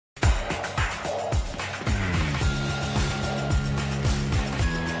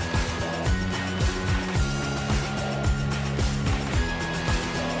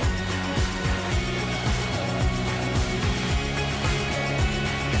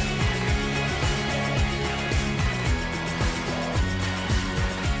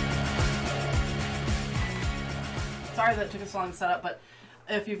sorry that it took us so long to set up, but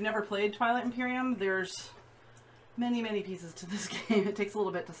if you've never played Twilight Imperium, there's many, many pieces to this game. It takes a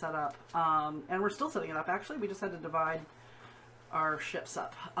little bit to set up. And we're still setting it up, actually. We just had to divide our ships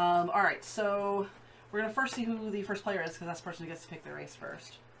up. Alright, so we're going to first see who the first player is, because that's the person who gets to pick their race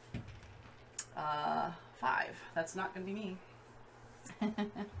first. 5. That's not going to be me. Guess we'll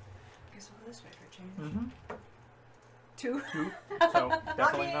go this way for a change. Mm-hmm. 2. 2. So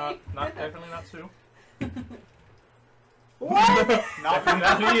definitely definitely not Sue. What?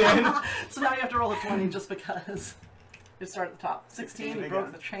 Definitely in. So now you have to roll a 20 just because you start at the top. 16, you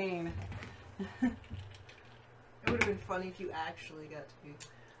broke the chain. It would have been funny if you actually got to be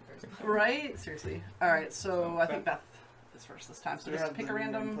first. Right? Seriously. Alright, so I think Beth is first this time. So we just have pick the a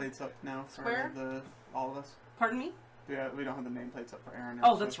random nameplates up now for square? all of us. Pardon me? Yeah, we don't have the nameplates up for Aaron.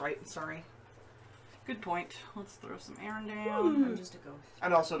 Oh, that's right. Sorry. Good point. Let's throw some Aaron down. I'm just a ghost.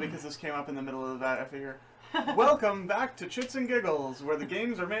 And also, because this came up in the middle of that, I figure, welcome back to Chits and Giggles, where the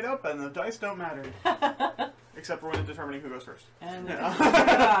games are made up and the dice don't matter. Except for when determining who goes first. And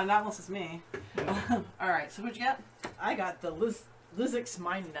not unless it's me. Alright, so who'd you get? I got the Lizix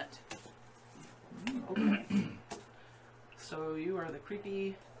Mind Nut. Okay. So you are the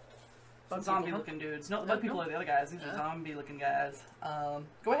creepy zombie looking dudes. No, the bug people are the other guys. These are zombie looking guys.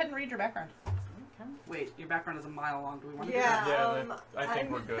 Go ahead and read your background. Okay. Wait, your background is a mile long. Do we want to do Yeah. that? I think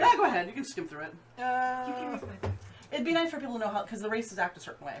we're good. Yeah, go ahead. You can skim through it. You can read my It'd be nice for people to know how, because the races act a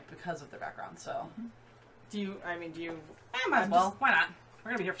certain way because of their background. So, Do you? might as well. Why not?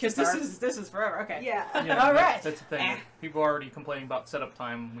 We're gonna be here for Because 6 hours. this is forever. Okay. Yeah. Yeah, All right. That's the thing. People are already complaining about setup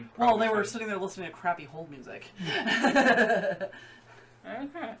time. We Well, probably they were should. sitting there listening to crappy hold music.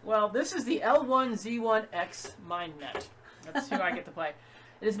 Okay. Well, this is the L1Z1X MindNet. That's who I get to play.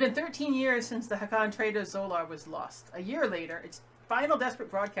 It has been 13 years since the Hakan trader Zolar was lost. A year later, its final desperate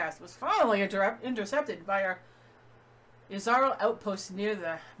broadcast was finally intercepted by our Izarl outpost near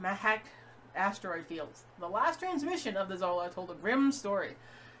the Mahak asteroid fields. The last transmission of the Zolar told a grim story.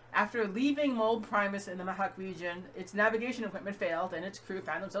 After leaving Mold Primus in the Mahak region, its navigation equipment failed, and its crew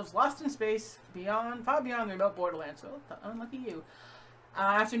found themselves lost in space, far beyond the remote borderlands. Well, unlucky you.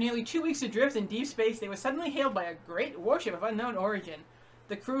 After nearly 2 weeks adrift in deep space, they were suddenly hailed by a great warship of unknown origin.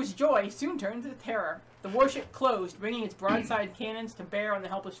 The crew's joy soon turned to terror. The warship closed, bringing its broadside cannons to bear on the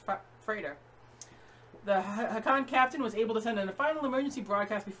helpless freighter. The Hakan captain was able to send in a final emergency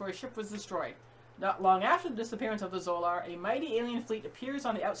broadcast before his ship was destroyed. Not long after the disappearance of the Zolar, a mighty alien fleet appears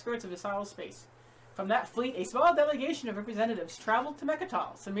on the outskirts of Isarl space. From that fleet, a small delegation of representatives traveled to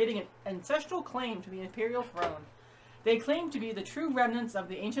Mechatol, submitting an ancestral claim to the Imperial throne. They claim to be the true remnants of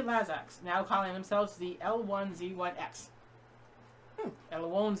the ancient Lazaks, now calling themselves the L1Z1X.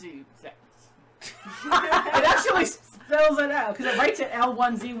 L1Z. It actually spells it out, because it writes it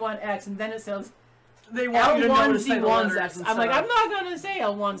L1Z1X, and then it says They want you to know to say the letters L1Z1X. instead I'm like, of- I'm not going to say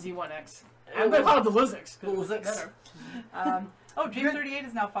L1Z1X. I'm going to call it the Lizix. The Lizix. Better. Oh, James38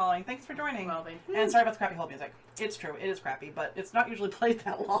 is now following. Thanks for joining. Well, And sorry about the crappy hold music. It's true, it is crappy, but it's not usually played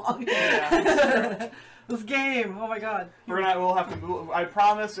that long. Yeah. This game, oh my god. We'll have to. I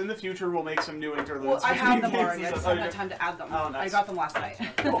promise, in the future, we'll make some new interludes. Well, I have them between already. I games. just haven't had time to add them. Oh, nice. I got them last night.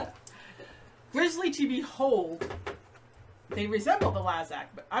 Cool. Grisly to behold, they resemble the Lazak,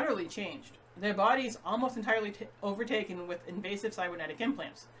 but utterly changed. Their bodies almost entirely overtaken with invasive cybernetic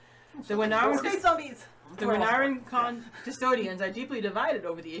implants. The Space zombies! Renarin custodians are deeply divided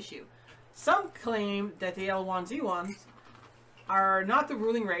over the issue. Some claim that the L1Z1s are not the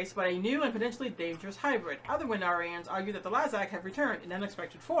ruling race, but a new and potentially dangerous hybrid. Other Winarians argue that the Lazak have returned in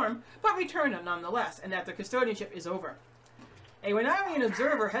unexpected form, but returned nonetheless, and that their custodianship is over. A Winarian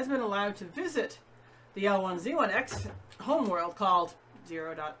observer has been allowed to visit the L1Z1X homeworld called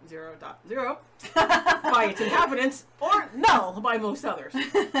 0.0.0 by its inhabitants, or null by most others.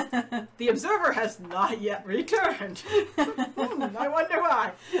 The observer has not yet returned. I wonder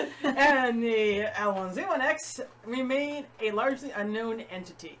why. And the L1Z1X remain a largely unknown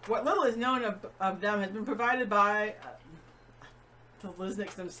entity. What little is known of them has been provided by the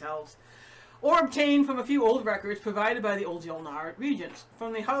Lizniks themselves, or obtained from a few old records provided by the Old Yolnar regions,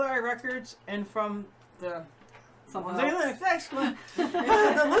 from the Halari records, and from the The Lizix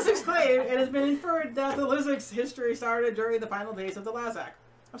claim it has been inferred that the Lizix history started during the final days of the Lazak.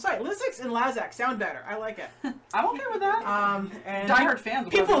 I'm sorry, Lizix and Lazak sound better. I like it. I'm okay with that. And Diehard fans.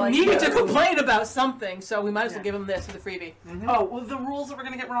 will people probably like needed this. to complain about something, so we might as well give them this for the freebie. Oh, well, the rules that we're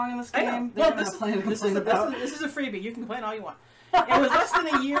going to get wrong in this I know. game, Well, they're going to this complain about. is a freebie. You can complain all you want. It was less than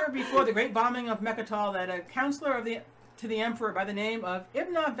a year before the great bombing of Mechatol that a counselor to the Emperor by the name of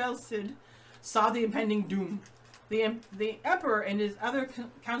Ibn Velsid saw the impending doom. The Emperor and his other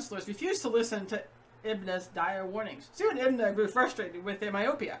counselors refused to listen to Ibna's dire warnings. Soon Ibna grew frustrated with their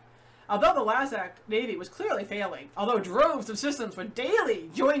myopia. Although the Lazak Navy was clearly failing, although droves of systems were daily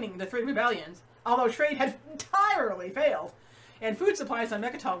joining the three rebellions, although trade had entirely failed, and food supplies on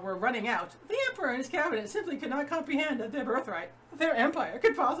Mechatol were running out, the Emperor and his cabinet simply could not comprehend that their birthright, their empire,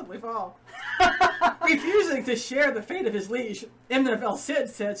 could possibly fall. Refusing to share the fate of his liege, Ibn Vel Cid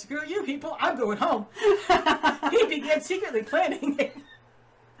said, "Screw you people, I'm going home." He began secretly planning a...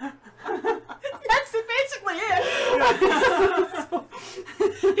 That's basically it.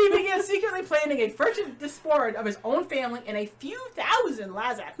 He began secretly planning a furtive disportion of his own family and a few thousand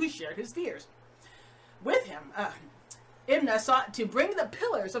Lazak who shared his fears. With him, Ibna sought to bring the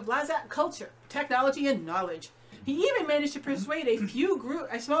pillars of Lazak culture, technology, and knowledge. He even managed to persuade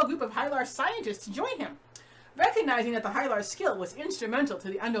a small group of Hylar scientists to join him, recognizing that the Hylar's skill was instrumental to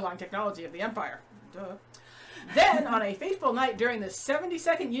the underlying technology of the Empire. Duh. Then, on a fateful night during the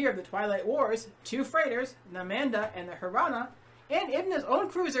 72nd year of the Twilight Wars, two freighters, Namanda and the Hirana, and Ibna's own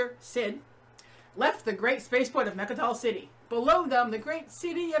cruiser, Cid, left the great spaceport of Mechatol City. Below them, the great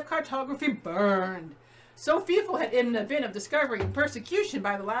city of cartography burned. So fearful had Ibna been of discovery and persecution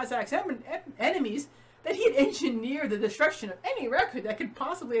by the Lazak's enemies that he had engineered the destruction of any record that could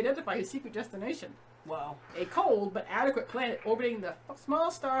possibly identify his secret destination. Wow. A cold but adequate planet orbiting the small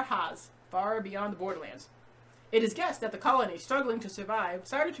star Haz, far beyond the borderlands. It is guessed that the colony, struggling to survive,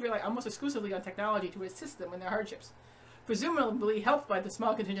 started to rely almost exclusively on technology to assist them in their hardships. Presumably helped by the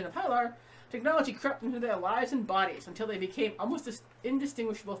small contingent of Hylar, technology crept into their lives and bodies until they became almost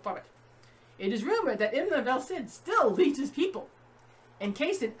indistinguishable from it. It is rumored that Ibn Vel Cid still leads his people,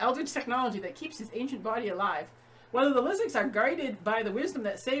 encased in eldritch technology that keeps his ancient body alive. Whether the Lizards are guided by the wisdom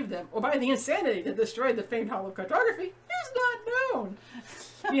that saved them, or by the insanity that destroyed the famed Hall of Cartography, is not known.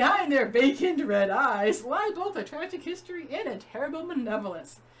 Behind their vacant red eyes lie both a tragic history and a terrible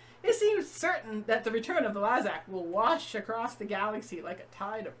malevolence. It seems certain that the return of the Lazak will wash across the galaxy like a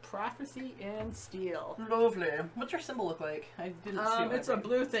tide of prophecy and steel. Lovely. What's your symbol look like? I didn't see it. It's a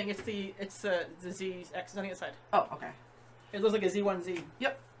blue thing. It's the Z X on the inside. Oh, okay. It looks like a Z1Z.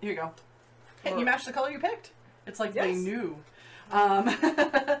 Yep. Here you go. Hey, Or- you matched the color you picked. It's like they Yes. knew. All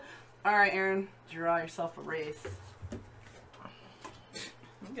right, Aaron, draw yourself a race.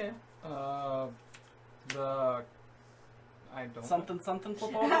 Okay. I don't. Something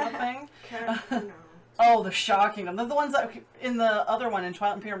flip over the thing. No. Oh, the Shocking Kingdom. They're the ones that in the other one in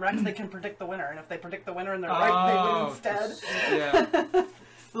Twilight Imperium Rex they can predict the winner, and if they predict the winner and they're right, they win instead. Yeah.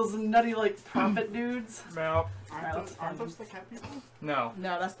 Those nutty like prophet dudes. No. Aren't those the cat people? No.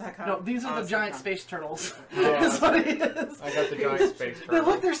 No, that's the Hakon. No, these are the that's giant okay. space turtles. Oh, That's what it is. I got the giant space They turtle.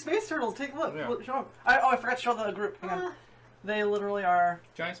 look, they're space turtles. Take a look. Yeah. Look, show them. I forgot to show the group. Hang on. They literally are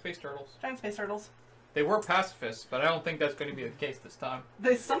Giant space turtles. giant space turtles. They were pacifists, but I don't think that's going to be the case this time.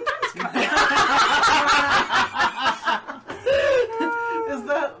 They sometimes Is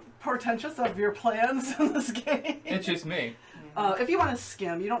that portentous of your plans in this game? It's just me. If you want to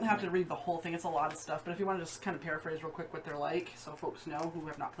skim, you don't have to read the whole thing. It's a lot of stuff. But if you want to just kind of paraphrase real quick what they're like, so folks know who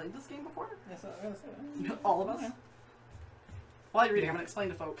have not played this game before, Yes, I was gonna say all of us. While you're reading, I'm going to explain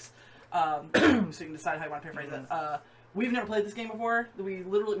to folks, so you can decide how you want to paraphrase it. We've never played this game before.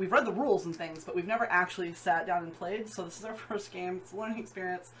 We've read the rules and things, but we've never actually sat down and played. So this is our first game. It's a learning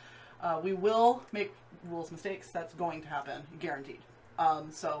experience. We will make rules mistakes. That's going to happen, guaranteed.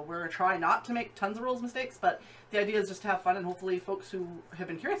 So we're going to try not to make tons of rules mistakes, but the idea is just to have fun, and hopefully folks who have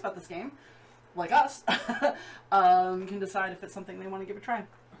been curious about this game, like us, can decide if it's something they want to give a try.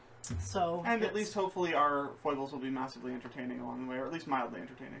 So, And at least hopefully our foibles will be massively entertaining along the way, or at least mildly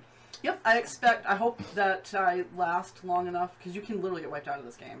entertaining. yep, I hope that I last long enough, because you can literally get wiped out of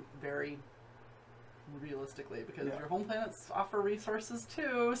this game very realistically, because Yeah. your home planets offer resources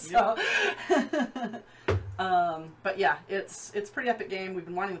too, so... but yeah, it's a pretty epic game. We've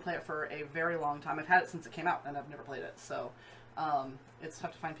been wanting to play it for a very long time. I've had it since it came out, and I've never played it, so it's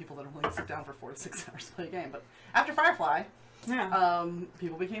tough to find people that are willing to sit down for 4 to 6 hours to play a game. But after Firefly, Yeah.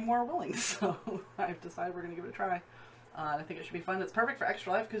 people became more willing, so I've decided we're going to give it a try. I think it should be fun. It's perfect for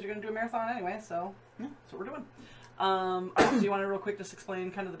Extra Life, because you're going to do a marathon anyway, so that's what we're doing. Do you want to real quick just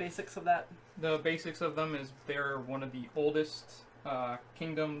explain kind of the basics of that? The basics of them is they're one of the oldest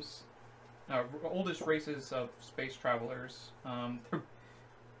kingdoms, oldest races of space travelers. They're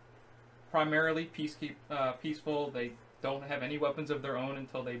primarily peaceful. They don't have any weapons of their own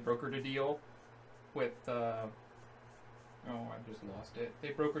until they brokered a deal with. Oh, I just lost it. They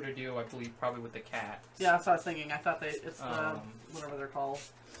brokered a deal, I believe, probably with the cats. Yeah, that's what I was thinking. I thought it's the, whatever they're called.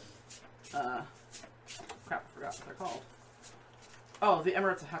 Crap, I forgot what they're called. Oh, the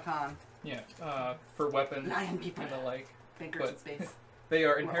Emirates of Hakan. Yeah, for weapons Lion people. and the like. Bankers But- in space. They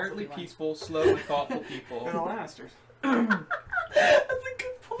are We're inherently also feline. peaceful, slow, and thoughtful people. They're the Lannisters. That's a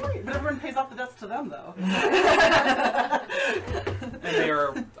good point. But everyone pays off the debts to them, though. And they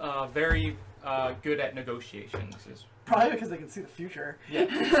are very good at negotiations. Probably because they can see the future.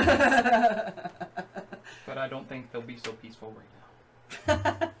 Yeah. But I don't think they'll be so peaceful right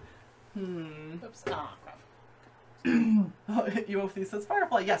now. Oops. Ah, crap. UOC says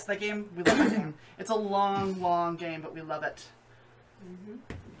Firefly. Yes, that game, we love that game. It's a long, long game, but we love it. Mm-hmm.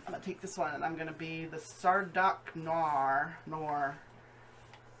 I'm gonna take this one, and I'm gonna be the Sardak Noir.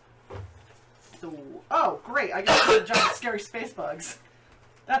 So, oh, great! I get the giant scary space bugs.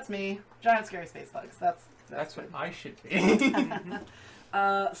 That's me, giant scary space bugs. That's what I should be.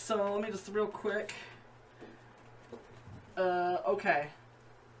 So let me just real quick. Okay.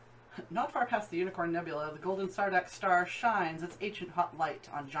 Not far past the Unicorn Nebula, the golden Sardak star shines its ancient hot light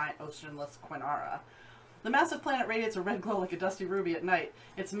on giant oceanless Quinara. The massive planet radiates a red glow like a dusty ruby at night,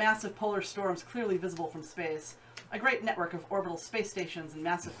 its massive polar storms clearly visible from space. A great network of orbital space stations and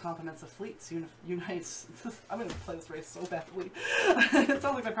massive complements of fleets unites... I'm going to play this race so badly. It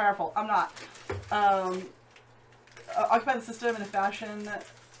sounds like they're powerful. I'm not. Occupy the system in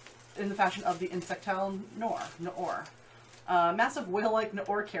the fashion of the insectile Noor. Massive whale-like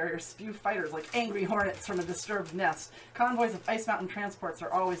Noor carriers spew fighters like angry hornets from a disturbed nest. Convoys of Ice Mountain transports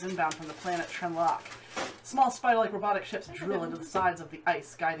are always inbound from the planet Trenlock. Small spider-like robotic ships drill into the sides of the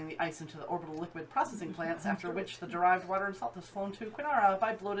ice, guiding the ice into the orbital liquid processing plants, after which the derived water and salt is flown to Quinara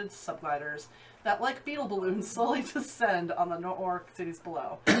by bloated subgliders that, like beetle balloons, slowly descend on the Noor cities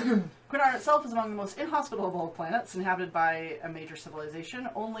below. Quinara itself is among the most inhospitable planets inhabited by a major civilization.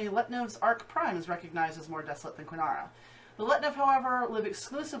 Only Letnev's Arc Prime is recognized as more desolate than Quinara. The Letnev, however, live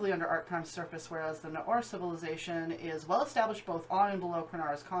exclusively under Arc Prime's surface, whereas the Noor civilization is well established both on and below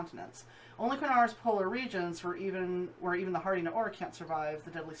Quinara's continents. Only Quinara's polar regions, where even the hardy Noor can't survive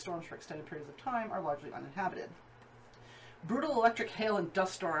the deadly storms for extended periods of time, are largely uninhabited. Brutal electric hail and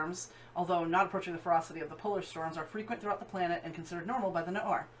dust storms, although not approaching the ferocity of the polar storms, are frequent throughout the planet and considered normal by the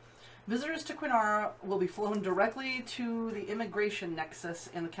Noor. Visitors to Quinara will be flown directly to the immigration nexus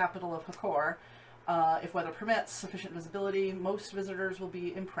in the capital of Hakor. If weather permits sufficient visibility, most visitors will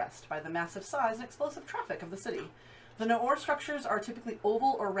be impressed by the massive size and explosive traffic of the city. The Noor structures are typically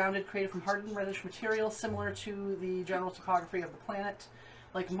oval or rounded, created from hardened reddish material, similar to the general topography of the planet.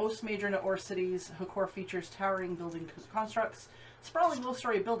 Like most major Noor cities, Hakor features towering building constructs, sprawling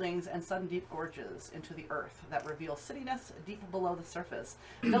low-story buildings, and sudden deep gorges into the earth that reveal cityness deep below the surface,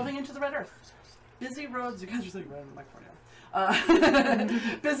 delving into the red earth. Busy roads, you guys are saying right in the microphone, yeah.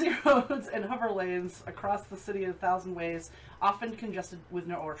 Busy roads and hover lanes across the city in 1,000 ways, often congested with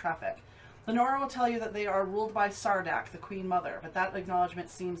Noor traffic. The Noor will tell you that they are ruled by Sardak, the Queen Mother, but that acknowledgement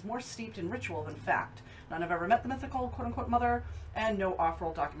seems more steeped in ritual than fact. None have ever met the mythical quote-unquote mother, and no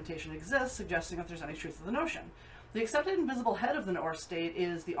off-world documentation exists suggesting that there's any truth to the notion. The accepted invisible head of the Noor state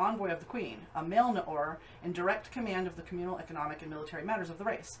is the envoy of the Queen, a male Noor in direct command of the communal, economic, and military matters of the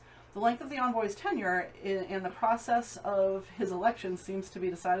race. The length of the envoy's tenure and the process of his election seems to be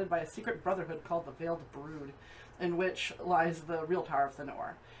decided by a secret brotherhood called the Veiled Brood, in which lies the real power of the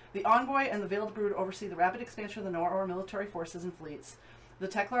Noor. The envoy and the Veiled Brood oversee the rapid expansion of the Noor military forces and fleets. The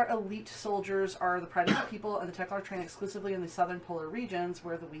Teklar elite soldiers are the pride of the people, and the Teklar train exclusively in the southern polar regions,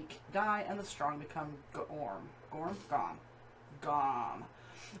 where the weak die and the strong become Gom.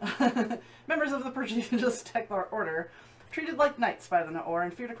 Members of the prestigious Teklar order, treated like knights by the Noor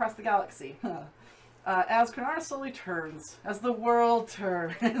and feared across the galaxy. As Quinara slowly turns, as the world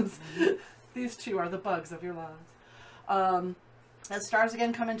turns, these two are the bugs of your lives. As stars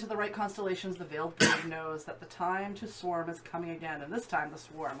again come into the right constellations, the Veiled Brood knows that the time to swarm is coming again, and this time the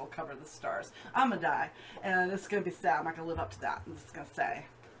swarm will cover the stars. I'm gonna die, and it's gonna be sad. I'm not gonna live up to that. I'm just gonna say,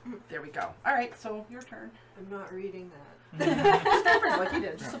 there we go. All right, so your turn. I'm not reading that. Just go first, like you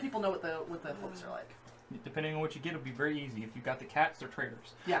did, just so people know what the books are like. Depending on what you get, it'll be very easy. If you got the cats, they're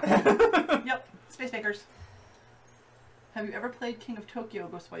traitors. Yeah. Yep. Space Makers. Have you ever played King of Tokyo?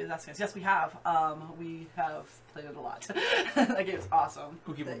 Ghost Boy is asking us. Yes, we have. We have played it a lot. That game is awesome.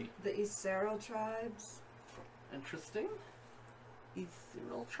 The Isero tribes. Interesting.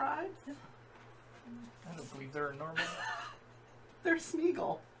 Ethereal tribes? I don't believe they're normal. They're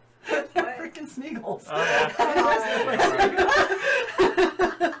Smeagol. They're freaking Smeagol's. Oh, yeah.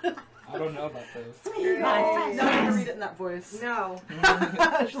 I don't know about those. No, I'm gonna read it in that voice. No.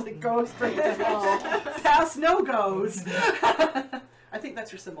 She's like, go straight to hell. Pass no goes. I think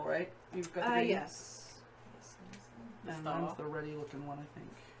that's your symbol, right? You've got the green? Yes. And mine's the ready looking one, I think.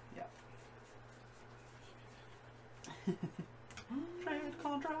 Yeah. Trade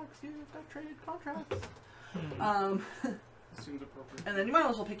contracts, you've got trade contracts. Seems appropriate. And then you might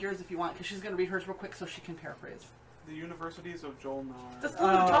as well pick yours if you want, because she's going to read hers real quick so she can paraphrase. The Universities of Jolnar. That's the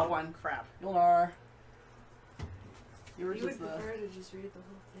top one. Crap. Yolnar. Yours You is would the... prefer to just read the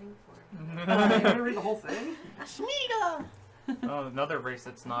whole thing for me. you want to read the whole thing? Smeagol! Oh, another race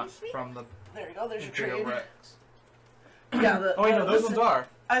that's not from the There you go, there's your Imperial trade. Rex. Yeah, the... Oh wait, no, those listen, ones are.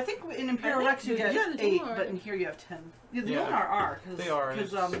 I think in Imperial I think Rex you the- get yeah, the 8, Jolnar- but in here you have 10. Yeah, the Yeah. Jolnar are. Cause, They are,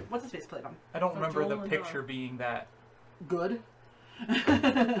 Because, it's- what's his face played them? I don't So remember the Joel and picture being that. Good.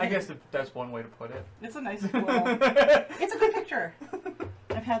 I guess that's one way to put it. It's a nice, well... It's a good picture.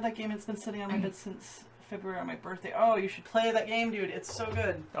 I've had that game, it's been sitting on my bed since February on my birthday. Oh, you should play that game, dude. It's so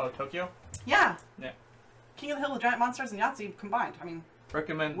good. Oh, Tokyo? Yeah. Yeah. King of the Hill with Giant Monsters and Yahtzee combined. I mean,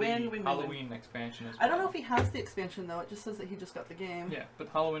 Recommend Win, the win, win, Halloween expansion as well. I don't know if he has the expansion, though. It just says that he just got the game. Yeah, but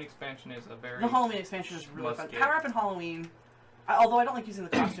Halloween expansion is a very... The Halloween expansion is really must fun. get. Power Up in Halloween. Although I don't like using the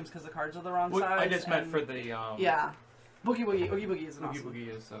costumes because the cards are the wrong Well, size. I just meant and- for the... Yeah. Boogie Woogie. Oogie Boogie is an Oogie awesome... Boogie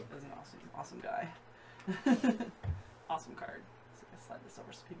is... Is an awesome guy. Awesome card. So I slide this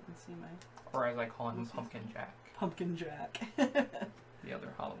over so people can see my or as I call him, Pumpkin Jack. Pumpkin Jack. The other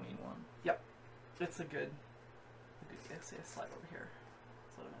Halloween one. It's a good... See, I slide over here.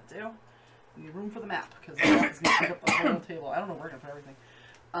 That's what I'm going to do. We need room for the map, because it's going to take up the whole table. I don't know where we're going to put everything.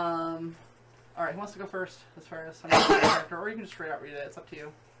 Alright, who wants to go first as far as some character? Or you can just straight out read it. It's up to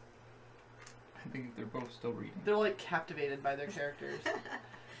you. I think they're both still reading. They're, like, captivated by their characters.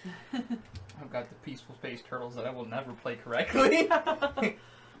 I've got the Peaceful Space Turtles that I will never play correctly.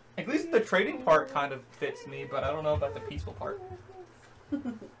 At least the trading part kind of fits me, but I don't know about the peaceful part.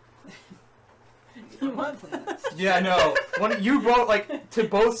 You want planets? Yeah, I know. You wrote, like, to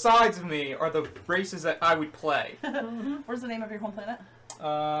both sides of me are the races that I would play. Where's the name of your home planet?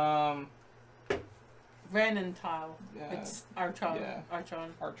 Ren and Tile. Yeah. It's Archon. Yeah.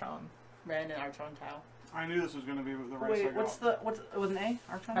 Archon. Archon. Ren and Archon Tile. I knew this was going to be the race I Wait, got. what's with an A?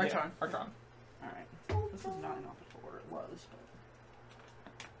 Archon? Archon. Yeah, Archon. Alright. This is not in alphabetical order. It was, but...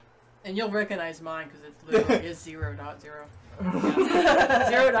 And you'll recognize mine because it literally is 0.0. Yeah.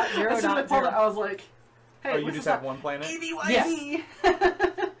 0.0. As soon as I pulled it, I was like, hey, Oh, you what's just this have one planet? ABYZ!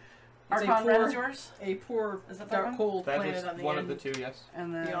 It's a Archon Ren poor- is yours? A poor, Is that that dark, one? cold That planet is on the one end. of the two, yes.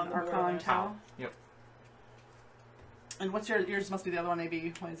 And then Beyond the Archon borderlands. Tau. Yep. And what's yours must be the other one,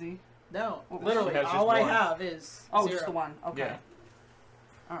 ABYZ? No, What- literally, she has just all I one. have is Oh, 0. just the one. Okay. Yeah.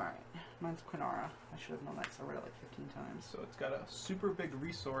 Alright. Mine's Quinara. I should have known that because I read it like 15 times. So it's got a super big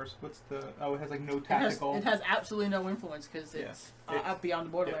resource. What's the... Oh, it has, like, no It has, tactical... it has absolutely no influence because Yeah. it's It's- out beyond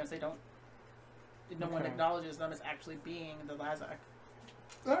the borderlands. They don't. No one Okay. acknowledges them as actually being the Lazak.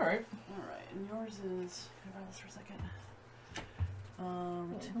 Alright. Alright, and yours is... Can I buy this for a second?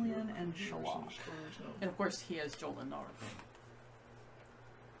 Reptilian and Shalak. And of course, he has Joel and Nara.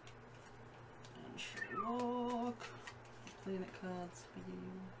 And Shalak. Planet cards for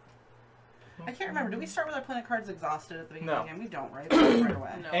you. I can't remember. Do we start with our planet cards exhausted at the beginning of the game? We don't, right? We do right away.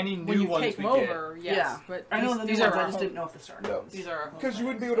 No. Any when new you ones take we them get. over, yes. Yeah. But I know the these new are ones, I our just home- didn't know if the start. No. These are our home Because you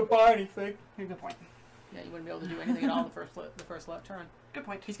wouldn't be planets. able to buy anything. Yeah, good point. Yeah, you wouldn't be able to do anything at all the first left turn. Good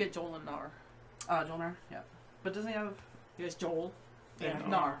point. He's got Joel and Nar. Jolnar, yeah. But doesn't he have... He has Joel and Yeah.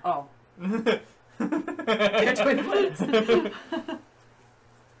 Nar. Oh. They're twin planets.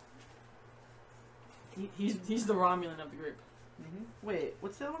 He's the Romulan of the group. Wait,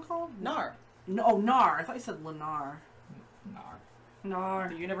 what's the other one called? Nar. No, oh, Nar. I thought you said Lenar. Nar. Nar.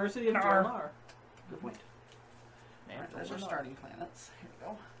 The University of Nar. Nar. Good point. And Alright, those Joel are and Nar. starting planets. Here we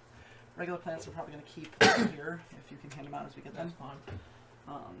go. Regular planets we're probably going to keep here, if you can hand them out as we get them. That's fine.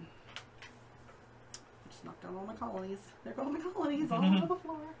 Just knocked down all my colonies. There go my colonies all over the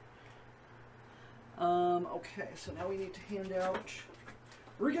floor. Okay, so now we need to hand out...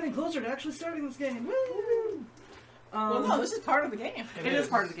 We're getting closer to actually starting this game. Woo! Well, no, this is part of the game. It is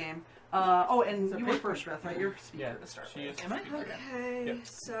part of the game. Oh, and It's a you were paper. first, Beth, right? You're speaker Yeah, to start she with. is. Am I? Okay, Yep.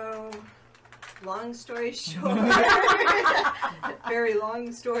 so long story short, very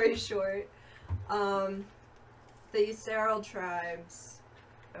long story short, the Yseral tribes,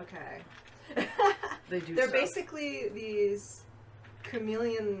 okay, They do they're stuff. basically these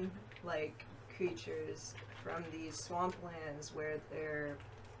chameleon-like creatures from these swamplands where they're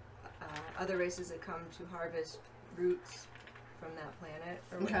other races that come to harvest roots from that planet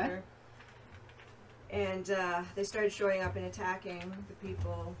or Okay. whatever. And they started showing up and attacking the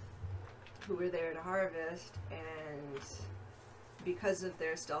people who were there to harvest, and because of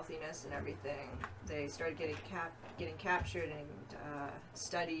their stealthiness and everything, they started getting captured and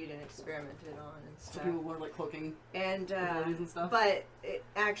studied and experimented on and So stuff. people were like cloaking And abilities and stuff. but it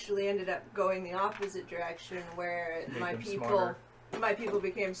actually ended up going the opposite direction, where Make my them people smarter. my people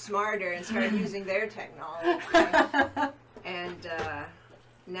became smarter and started using their technology. And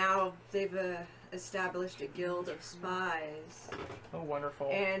now they've established a guild of spies. Oh, wonderful.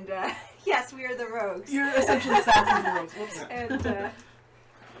 And yes, we are the rogues. You're essentially assassins and rogues. Whoops. And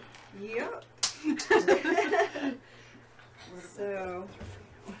yep. So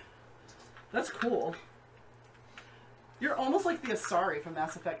That's cool. You're almost like the Asari from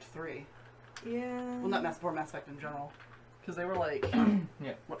Mass Effect 3. yeah. Well, not Mass Effect in general. Because they were like,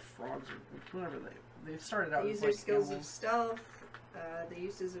 Yeah. what frogs or whatever they started out They as use their like skills of animals. stealth, the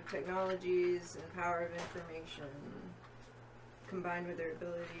uses of technologies, and power of information. Combined with their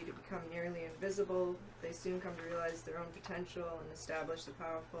ability to become nearly invisible, they soon come to realize their own potential and establish the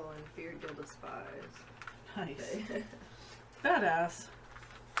powerful and feared guild of spies. Nice. Badass.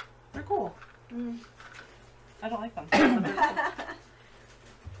 They're cool. Mm. I don't like them.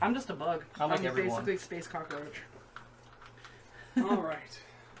 I'm just a bug. I like I'm everyone. basically a space cockroach. All right.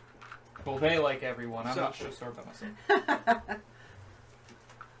 Well, they like everyone. I'm So- not sure about myself.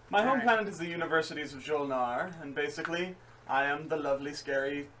 My home Alright. planet is the universities of Jolnar, and basically, I am the lovely,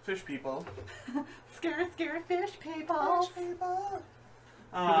 scary fish people. Scary, scary fish people. people.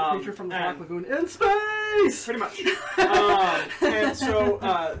 The creature from the Black and Lagoon in space! pretty much. And so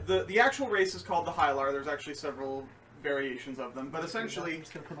the actual race is called the Hylar. There's actually several variations of them, but essentially, I'm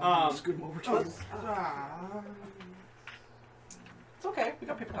just gonna put them on and scoot them over to oh, us. It's okay. We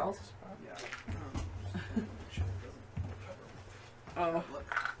got paper towels. yeah. Oh.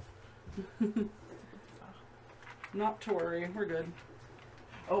 Not to worry. We're good.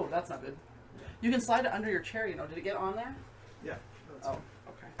 Oh, that's not good. You can slide it under your chair, you know. Did it get on there? Yeah. that's Oh,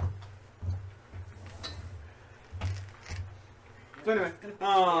 fine. okay. So anyway,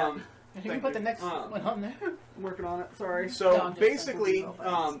 You thank can put you. the next one on there. I'm working on it. Sorry. No, So I'm just basically, thinking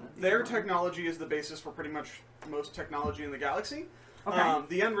about their technology is the basis for pretty much most technology in the galaxy. Okay.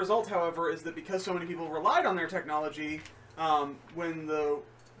 The end result, however, is that because so many people relied on their technology, when the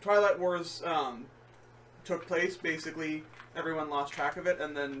Twilight Wars took place, basically everyone lost track of it,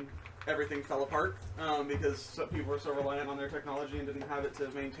 and then everything fell apart because some people were so reliant on their technology and didn't have it to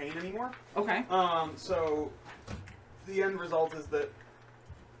maintain anymore. Okay. So the end result is that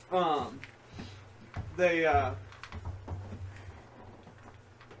they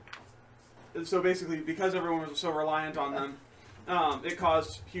so basically because everyone was so reliant on them, it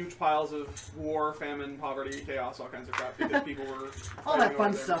caused huge piles of war, famine, poverty, chaos, all kinds of crap because people were All fighting that fun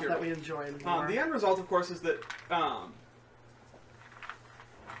over their stuff material. that we enjoy in war. The end result, of course, is that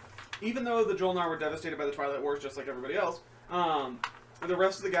even though the Jolnar were devastated by the Twilight Wars just like everybody else, the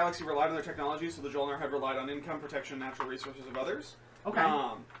rest of the galaxy relied on their technology, so the Jolnar had relied on income, protection, natural resources of others. Okay.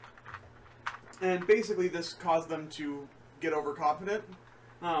 And basically this caused them to get overconfident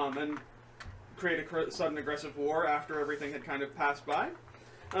and create a sudden aggressive war after everything had kind of passed by.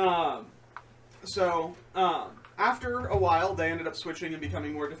 After a while, they ended up switching and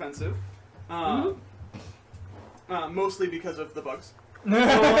becoming more defensive. Mostly because of the bugs.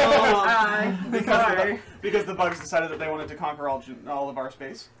 Because the bugs decided that they wanted to conquer all of our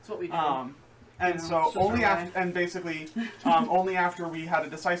space. That's what we do. And Yeah, so it's just only our after, and basically, only after we had a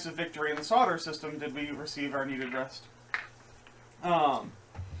decisive victory in the solder system did we receive our needed rest.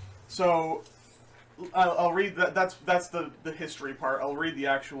 So I'll read that. That's the history part. I'll read the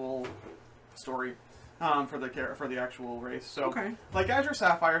actual story for the actual race. So, Okay. like Azure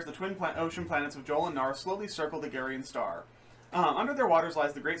Sapphires, the twin ocean planets of Jol and Nar slowly circle the Garian star. Under their waters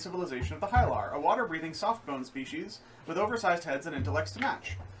lies the great civilization of the Hylar, a water-breathing soft-bone species with oversized heads and intellects to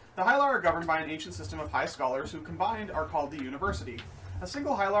match. The Hylar are governed by an ancient system of high scholars who combined are called the University. A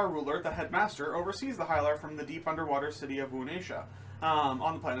single Hylar ruler, the headmaster, oversees the Hylar from the deep underwater city of Wunesha,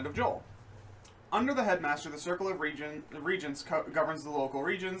 on the planet of Jol. Under the headmaster, the Circle of Regents governs the local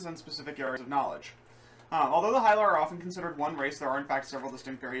regions and specific areas of knowledge. Although the Hylar are often considered one race, there are in fact several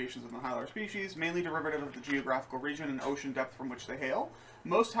distinct variations of the Hylar species, mainly derivative of the geographical region and ocean depth from which they hail.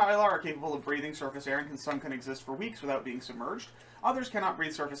 Most Hylar are capable of breathing surface air, and some can exist for weeks without being submerged. Others cannot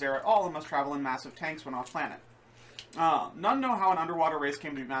breathe surface air at all and must travel in massive tanks when off-planet. None know how an underwater race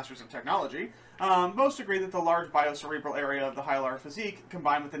came to be masters of technology. Most agree that the large biocerebral area of the Hylar physique,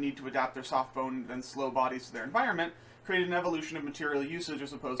 combined with the need to adapt their soft-boned and slow bodies to their environment, created an evolution of material usage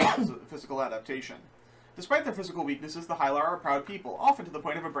as opposed to physical adaptation. Despite their physical weaknesses, the Hylar are proud people, often to the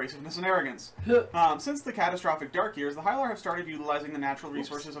point of abrasiveness and arrogance. Since the catastrophic Dark Years, the Hylar have started utilizing the natural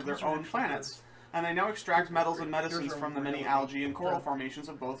resources of their own planets, and they now extract metals and medicines from the many algae and coral formations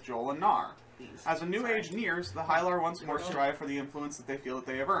of both Jol and Nar. As a new age nears, the Hylar once more strive for the influence that they feel that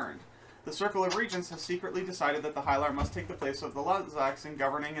they have earned. The Circle of Regents has secretly decided that the Hylar must take the place of the Lazaks in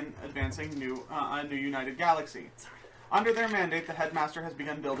governing and advancing a new united galaxy. Under their mandate, the headmaster has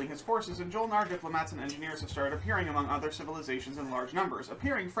begun building his forces, and Jolnar diplomats and engineers have started appearing among other civilizations in large numbers,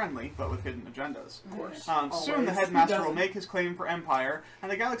 appearing friendly, but with hidden agendas. Of course. Soon the Always. headmaster Who will doesn't? make his claim for empire,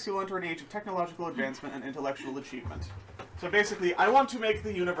 and the galaxy will enter an age of technological advancement and intellectual achievement. So basically, I want to make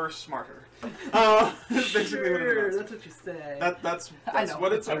the universe smarter. That's basically what it Sure, is. that's what you say. That's I know.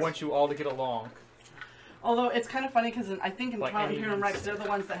 what it's. I want you all to get along. Although it's kind of funny because I think in Like Twilight any Imperium Rex, system. they're the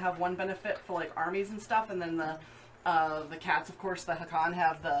ones that have one benefit for like armies and stuff, and then the cats, of course, the Hakan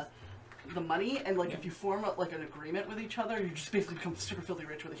have the money, and like if you form like an agreement with each other, you just basically become super filthy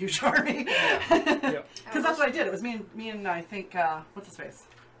rich with a huge army. Yep. Because that's what I did. It was me and I think what's his face?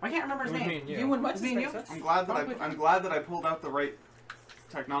 I can't remember his It was name. me and you. You and what's Me his and face? you? That's- I'm glad that Probably- I'm glad that I pulled out the right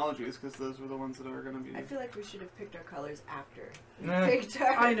technologies because those were the ones that are going to be. I feel like we should have picked our colors after we Nah. picked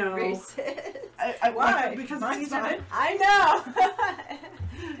our I know. races. Why? Because Mine's it's easier. fine. I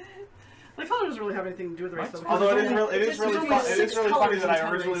know. The color doesn't really have anything to do with the race, though. Mine's because Although it it's is, only- it is it's really only fun. It 6 is really funny colors that I and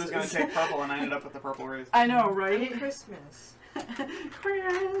 10 originally was going to races. take purple and I ended up with the purple race. I know, I'm right? Christmas.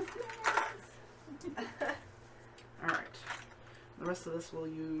 Christmas. Alright. The rest of this we'll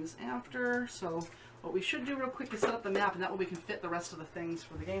use after, so what we should do real quick is set up the map, and that way we can fit the rest of the things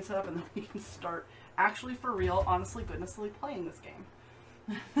for the game setup, and then we can start actually for real, honestly, goodnessly playing this game.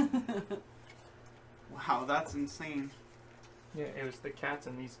 Wow, that's insane. Yeah, it was the cats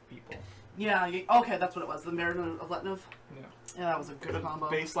and these people. Yeah, okay, that's what it was. The Marin of Letnov. Yeah. Yeah, that was a good combo.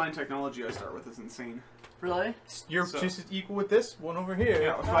 Baseline technology I start with is insane. Really? You're So- just as equal with this one over here.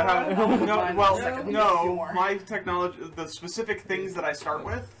 Yeah, so I have, no, no, mine well, was second. no, More. my technology, the specific things that I start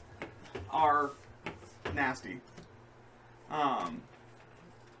with are nasty.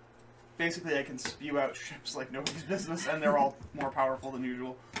 Basically I can spew out ships like nobody's business, and they're all more powerful than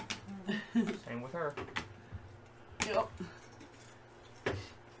usual. Same with her. Yep.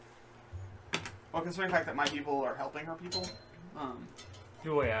 Well, considering the fact that my people are helping her people, Oh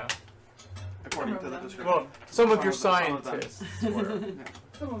yeah. according to the Some of them. description. Well, some of your Some of them. scientists were. Yeah.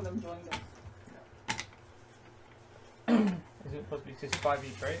 Some of them joined us. Is it supposed to be just 5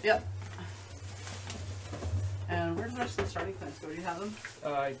 each, right? Yep. And where's the rest of the starting points go? Do you have them?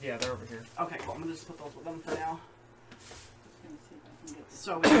 Yeah, they're over here. Okay, cool. I'm gonna just put those with them for now. Just gonna see if I can get this.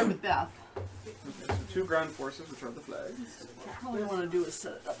 So we start with Beth. Okay, so 2 ground forces, which are the flags. What I probably want to do is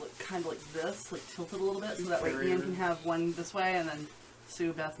set it up like, kind of like this, like tilted a little bit, so that way Ian can have one this way, and then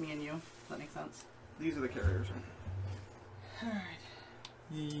Sue, Beth, me, and you. Does that make sense? These are the carriers. Alright.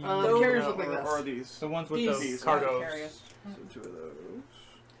 The carriers look like or, this. or these. The ones with These the cargos. carriers. So 2 of those.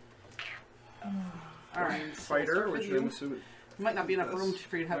 Alright. so Fighter, we'll start which with I'm you. assuming. Might not be enough room This.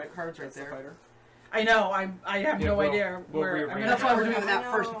 for you to have Right, the cards right that's the there. fighter. I know. I have Yeah, no we'll- idea we'll where. rearrange That's why we're I doing the map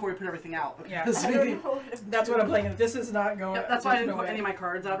know. first before we put everything out. Yeah. because I we- don't know what I'm That's what I'm doing. playing. This is not going. Yep, that's why I there's didn't no put way. any of my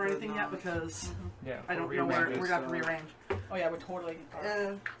cards out or anything yet, because Yeah. I don't we'll know where rearrange we're it. gonna have to rearrange. Oh yeah, we're totally.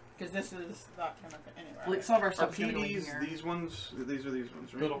 Uh, Because this is not gonna fit anywhere. Like some of our Are stuff's gonna go in PDs here. these ones? These are these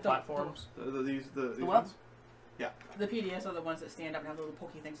ones, right? Little platforms. These what? ones? The PDS are the ones that stand up and have little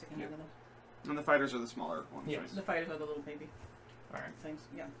pokey things sticking out of them. And the fighters are the smaller ones, Yes. right? The fighters are the little baby Alright. things.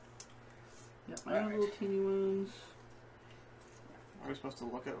 Yeah. Yep, I have little teeny ones. Are we supposed to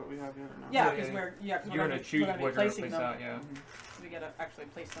look at what we have yet or not? Yeah, Yeah, because yeah, we're yeah. 'Cause You're we're gonna be- choose we're gonna be what you're gonna placing place them. out, yeah. We gotta actually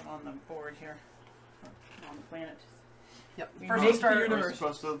place them on the board here, on the planet. Yep. We First make we'll start. the Are we universe.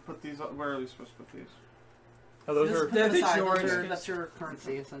 supposed to put these up? Where are we supposed to put these? Oh, those Just are. put them They're aside, yours, those are- 'cause- that's your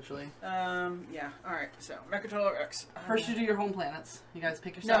currency essentially. Yeah. All right. So Mercatol X. First, you do your home planets. You guys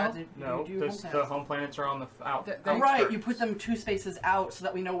pick your No. sides. You No, do your home the planets. home planets are on the out. They- Oh, they- right, outskirts. you put them 2 spaces out so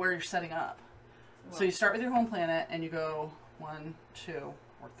that we know where you're setting up. So you start with your home planet and you go 1, 2,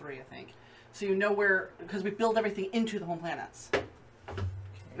 or 3, I think. So you know where, because we build everything into the home planets.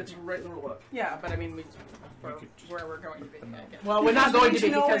 It's right in the rule book. Yeah, but I mean, where we're going to be. them I out. guess. Well, we're not You going need to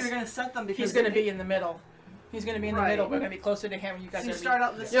be know where because you're going to set them because he's going to be in the middle. He's going to be in the Right. middle. We're going to be closer to him. You guys So you are start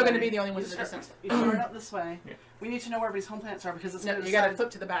out this You're way. going to be the only You ones in the start- distance. You start out this way. Yeah. We need to know where everybody's home planets are because it's No, going to you got to flip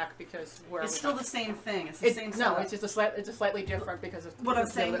to the back because we're. It's still the same thing. It's the same No, setup. it's just it's a slightly different because of What I'm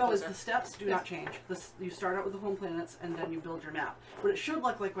it's a saying little though is closer. the steps do not change. You start out with the home planets and then you build your map. What it should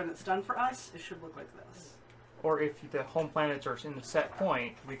look like when it's done for us, it should look like this. Or if the home planets are in the set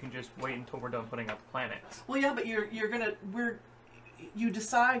point, we can just wait until we're done putting out the planets. Well, yeah, but you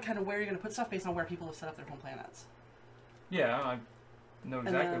decide kind of where you're gonna put stuff based on where people have set up their home planets. Yeah, I know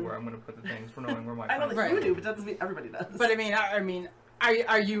exactly then- where I'm going to put the things for knowing where my I know planets that Right. you do, but that doesn't mean everybody does. But I mean,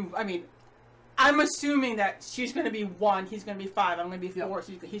 are you? I mean, I'm assuming that she's going to be 1, he's going to be 5, I'm going to be 4, Yep.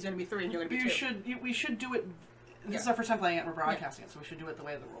 so he's going to be 3, and you're going to be 2. we should do it. This is our first time playing it. And we're broadcasting it, so we should do it the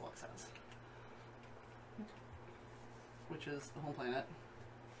way the rule book says, which is the home planet.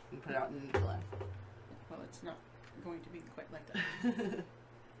 And put it out in New Zealand. Well, it's not. going to be quite like that.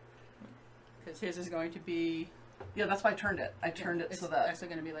 Because his is going to be... Yeah, that's why I turned it. I turned it so that actually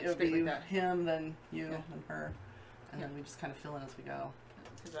going to be like it'll straight be like that. him, then you, Yeah. then her. And Yeah. then we just kind of fill in as we go.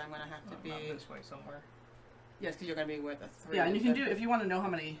 Because I'm going to have to be... Not this way somewhere. Yes, because you're going to be with a 3. Yeah, and you can do, if you want to know how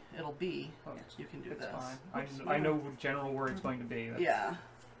many it'll be, Oh, you can do it's this. fine. Oops, I know general where it's going to be. That's, Yeah.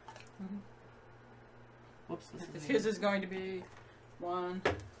 Mhm. Whoops, this Because is his is going to be 1,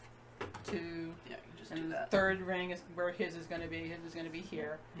 2, Yeah, you can just do and the that. third ring is where his is going to be. His is going to be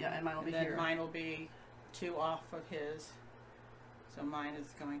here. Yeah, and mine will And be then here. mine will be 2 off of his. So mine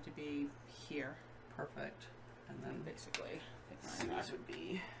is going to be here, Perfect. And then basically. Take mine back. Sue's would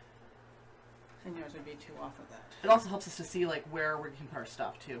be. And yours would be 2 off of that. It also helps us to see like where we can put our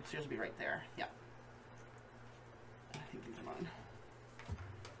stuff too. So yours would be right there. Yeah. And I think these are mine.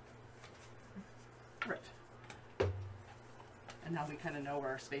 Right. And now we kind of know where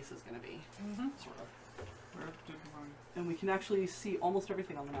our space is going to be, Mm-hmm. sort of. Where did mine? And we can actually see almost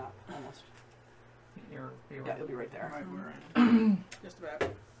everything on the map. Almost. You're Yeah, right. it'll be right there. Right where I am. Just about.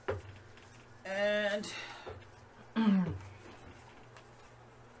 And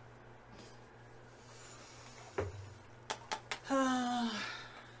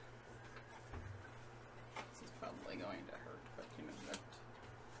this is probably going to hurt, but you know that.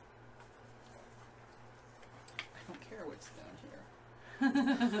 I don't care what's down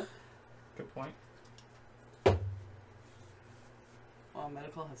here. Good point. Well,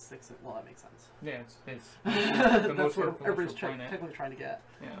 medical has 6. Well, that makes sense. Yeah, it's That's the most what workable everybody's planet. technically trying to get.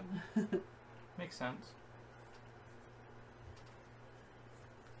 Yeah. Makes sense.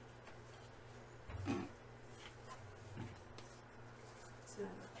 So,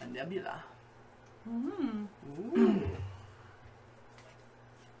 A nebula. Mm-hmm. Ooh.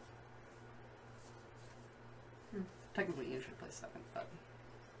 Technically, you should play second, but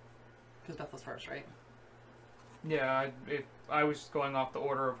because Beth was first, right? Yeah, if I was going off the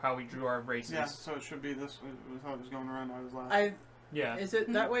order of how we drew our races. Yeah, so it should be this. It was how it was going around when I was last. I Yeah. is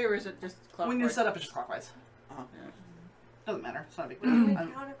it that way or is it just clockwise? When you set up, it's just clockwise. Yeah. Doesn't matter. It's not a big we're doing deal.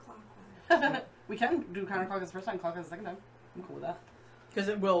 counterclockwise. We can do counterclockwise the first time, clockwise the second time. I'm cool with that. Because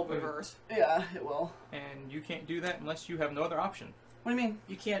it will reverse. Yeah, it will. And you can't do that unless you have no other option. What do you mean?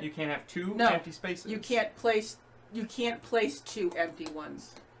 You can't. You can't have 2 No, empty spaces. You can't place. You can't place 2 empty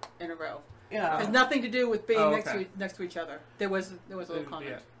ones in a row. It Yeah. has nothing to do with being Oh, next okay. next to each other. There was a little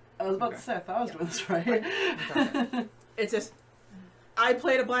comment. I was about Okay. to say, I thought I was Yeah. doing this right. It's just I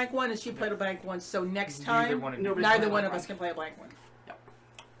played a blank one and she played a blank one. So next Neither time, one of you. Nobody's neither playing one a of blank. us can play a blank one. Yep.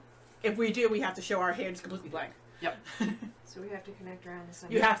 If we do, we have to show our hands completely blank. Yep. So we have to connect around the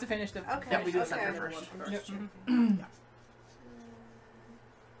center. You have to finish the. Okay. Yeah, we do the okay. center middle first. one Yep. Mhm.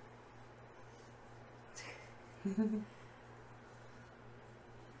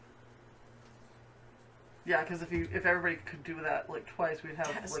 Yeah, because if everybody could do that like twice, we'd have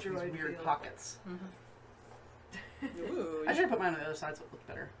like these Asteroid weird field. pockets. Ooh, I should have put mine on the other side so it looked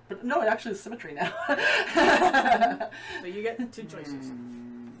better. But no, it actually is symmetry now. so you get 2 choices.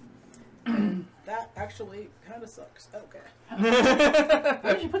 That actually kind of sucks. Okay.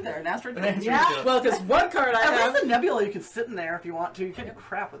 What did you put there? An asteroid An field? asteroid Yeah. field. Well, because one card I At have. least the nebula you can sit in there if you want to. You can do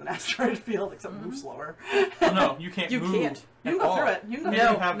crap with an asteroid field, except move slower. Well, no, you can't You move. can't. You can at go all. through it. You can go If through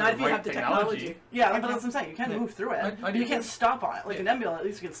you it. have Not the if you right have the technology. Yeah, but that's what I'm saying. You can Yeah. move through it. I You do can't too. stop on it. Like a Yeah. nebula, at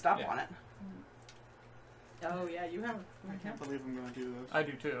least you can stop Yeah. on it. Oh yeah, you have. I can't believe I'm going to do this. I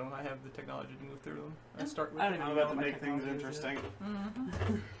do too. I have the technology to move through them. I start with. I don't even I'm know about to what my make things technology is yet. interesting.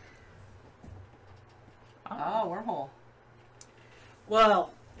 Mm-hmm. Ah, wormhole.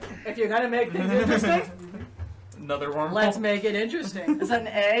 Well, if you're gonna make things interesting, Another wormhole. let's make it interesting. Is that an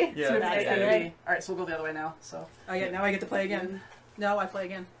A? Yeah, So it's it's an A A. and B. All right, so we'll go the other way now. So Oh yeah, now I get to play again. No, I play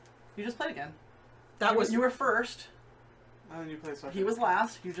again. you just played again. That was You were first. And then you play second. He was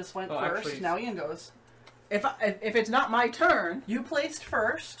last. You just went Oh, first. actually- Now Ian goes. if it's not my turn. You placed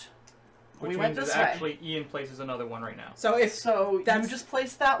first. Which we means went is this way. actually Ian places another one right now. So if So you That's- just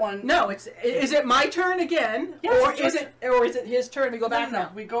placed that one. no, is it my turn again, Yes, or it's is it his turn? We go back No.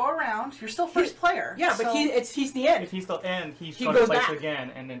 now. We go around. You're still first player. Yeah, but so he's the end. If he's still end, he's He going to goes place back. it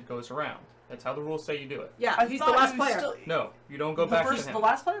again, and then it goes around. That's how the rules say you do it. Yeah, I he's the thought last you player. Still, No, you don't go the back first, to him. the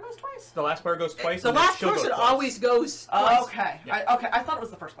last player goes twice. The last player goes twice. The and then last she'll go person twice. always goes twice. Oh, okay. Yeah. I thought it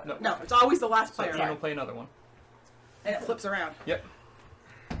was the first player. No. No, it's always the last So player, Ian will play another one. and it flips around. Yep.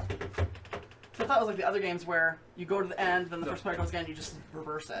 So I thought it was like the other games where you go to the end, then the No. first player goes again, you just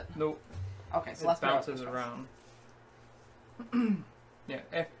reverse it. Nope. Okay, so It last player bounces goes first. around. Yeah.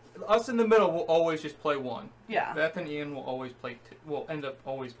 Us in the middle will always just play one. Yeah. Beth and Ian will always play two. Will end up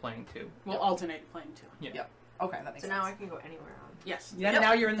always playing two. We'll alternate playing two. Yeah. Yep. Okay, that makes So sense. now I can go anywhere on. Yes. Yep.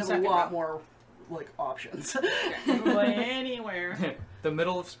 Now you're in the There's second a lot row. more like options. You can play anywhere. The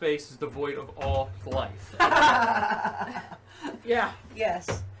middle of space is devoid of all life. Yeah.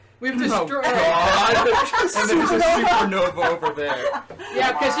 Yes. We've Oh, destroyed. God. And there's a supernova over there.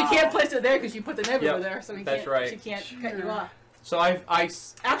 Yeah, because she can't place it there because you put the nebula Yep, there, so he that's can't. right. She can't cut you off. So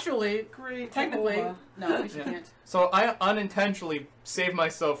Actually, Great. technically, no, she Yeah. can't. So I unintentionally saved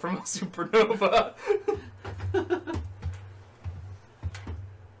myself from a supernova.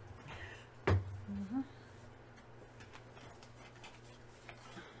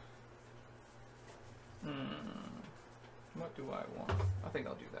 What do I want? I think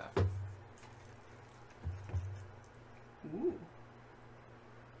I'll do that. Ooh.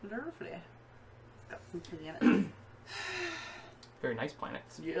 Lovely. It's got some planets. Very nice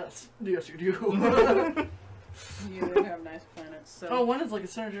planets. Yes. Yes, you do. You would have nice planets. So. Oh, one is like a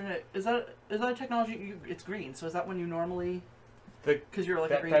synergy. Is that technology? It's green. So is that when you normally? Because you're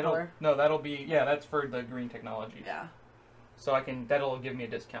like a green color. No, that'll be that's for the green technology. Yeah. So that'll give me a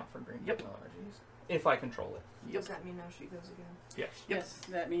discount for green technologies if I control it. Does that mean now she goes again? Yes. Yes,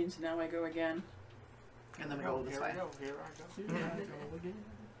 that means now I go again. And then we go this way. Here I go. Here I go again.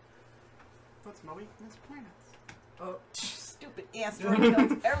 What's my weakness? Planets. Oh, stupid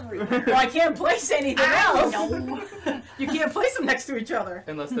asteroids everywhere. Well, I can't place anything else. No. You can't place them next to each other.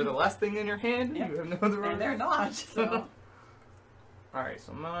 Unless they're the last thing in your hand, Yep. you have no other. And they're not. So. All right,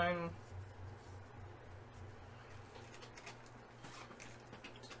 so mine.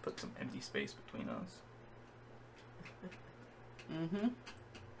 Just put some empty space between us. Mm-hmm.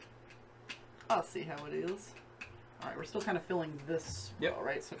 I'll see how it is. All right, we're still kind of filling this. Yep. Well,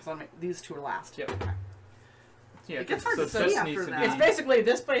 right? So because these two are last. Yep. Okay. Yeah, It gets 'cause hard to this see needs after to that. be- It's basically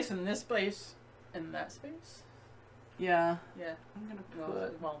this place and this place and that space. Yeah. Yeah. I'm gonna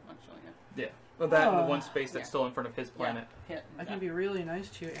put. Well, actually, yeah. Well, that and the Oh. one space that's Yeah. still in front of his planet. Yeah. I can be really nice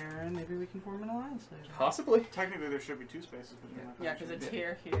to you, Aaron. Maybe we can form an alliance later. Possibly. Technically, there should be two spaces between my Yeah, because it's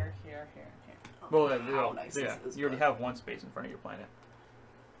here, here, here, here, here. Well, How nice this is, you already but- have one space in front of your planet.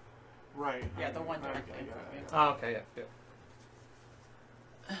 Right. Yeah, I- the one I- directly I- in front of me. Oh, okay, yeah.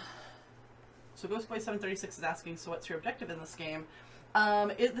 So Ghost Boy 736 is asking, so what's your objective in this game?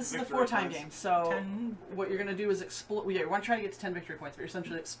 This is a Victory 4-time points. game, so 10. what you're going to do is explore. You want to try to get to 10 victory points, but you're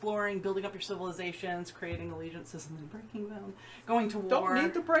essentially exploring, building up your civilizations, creating allegiances, and then breaking them, going to war. Don't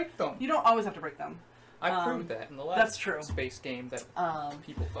need to break them. You don't always have to break them. I proved that in the last that's true. space game that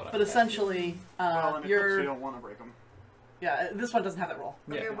people thought I But essentially, Well, in Eclipse, you you're. don't want to break them. Yeah, this one doesn't have that rule.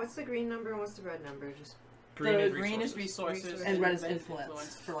 Okay, Yeah. what's the green number and what's the red number? Just Green the is Green is resources. resources. And red is red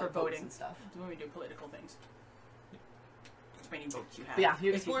influence for, like, votes voting. and stuff. When we do political things. How many votes you have. But yeah, you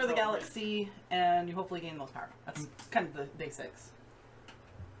If explore the vote galaxy, and you hopefully gain the most power. That's kind of the basics.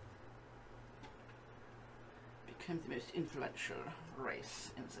 Become the most influential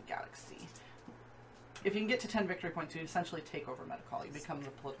race in the galaxy. If you can get to 10 victory points, you essentially take over Metacall. You become the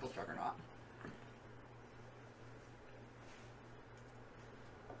political juggernaut.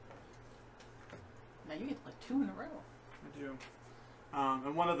 Now you get like 2 in a row. I do.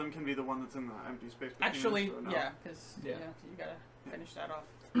 And one of them can be the one that's in the empty space between Actually, us, so no. yeah, because Yeah. you gotta finish that off.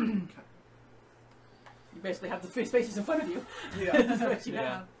 Okay. You basically have the 3 spaces in front of you. Yeah. That's what you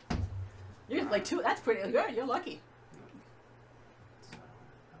Yeah. have. You get like 2. That's pretty good. You're lucky. So,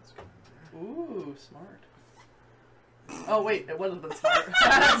 that's good there. Ooh, smart. Oh wait, it would have been smart.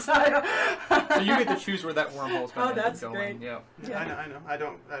 So you get to choose where that wormhole's going Oh, that's to go great. in. Yeah. Yeah. I know. I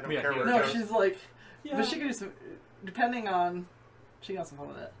don't Yeah, care yeah. where No, it goes. she's like, Yeah. but she can do some, depending on, she can have some fun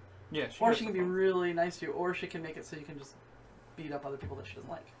with it. Yeah. Or has she can some be fun. really nice to you, or she can make it so you can just beat up other people that she doesn't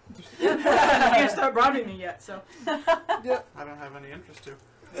like. You can't start robbing me yet, so. I don't have any interest to.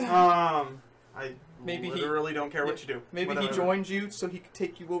 I Maybe he- literally don't care what you do. Maybe Whatever. he joined you so he could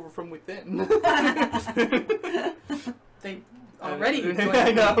take you over from within. They already I joined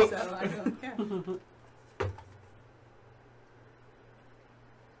me, know. so I don't care.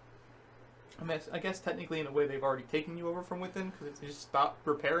 I guess technically in a way they've already taken you over from within because if they just stopped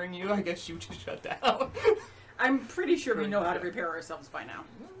repairing you, I guess you just shut down. I'm pretty sure we know how to repair ourselves by now.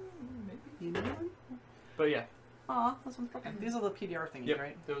 You know? But yeah, Aw, this one's broken. These are the PDR thingies, yep,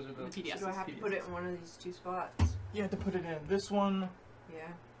 right? those are the The PDFs. do I have to put it in one of these 2 spots? You had to put it in this one Yeah.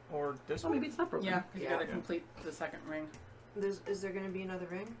 or this Oh, one. maybe it's not broken. Yeah, 'cause you Yeah. gotta complete the second ring. Is there going to be another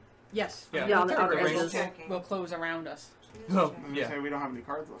ring? Yes. Yeah. Yeah, on the third outer ring edges. will close around us. Oh, Check. I was gonna Yeah. say we don't have any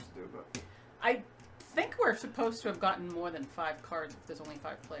cards left to do, but I think we're supposed to have gotten more than 5 cards if there's only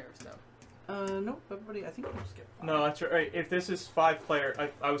 5 players, though. Nope, everybody, I think we'll just get 5. No, that's right. If this is 5 player,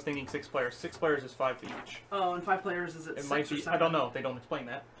 I was thinking 6 players. 6 players is 5 each. Oh, and 5 players, is it It 6 might or be. 7? I don't know. They don't explain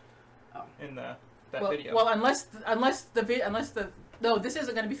that Oh. in that well, video. well, unless the No, this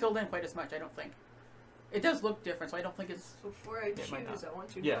isn't going to be filled in quite as much, I don't think. It does look different, so I don't think it's... Before I It might choose, not. I want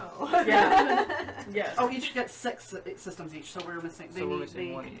to Yeah. know. Yeah. Yes. Oh, each get 6 systems each, so we're missing. So we're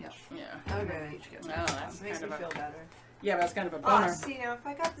missing one each. Yeah. Yeah. They Okay. each get Oh, one. that's Makes kind me of a... feel better. Yeah, but that's kind of a Oh, bummer. see, now if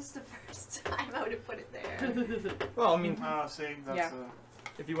I got this the first time, I would have put it there. Well, I mean, See, that's Yeah.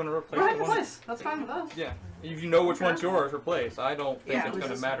 if you want to replace We're the in one, place. That's fine with us. yeah, if you know which one's yours, replace. I don't think Yeah, it's it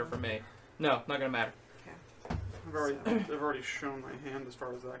going was to matter for me. No, not going to matter. I've already shown my hand as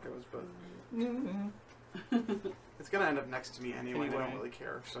far as that goes, but it's gonna end up next to me anyway. I don't Anyway. really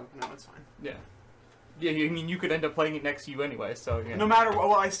care, so no, it's fine. Yeah. Yeah, I mean, you could end up playing it next to you anyway, so yeah. No matter what,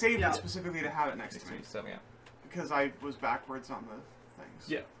 well, I saved Yeah. it specifically to have it next to me So yeah. because I was backwards on the things.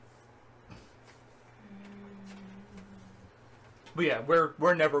 Yeah. But yeah,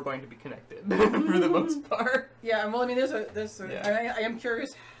 we're never going to be connected for the most part. Yeah, well, I mean, there's a Yeah. I am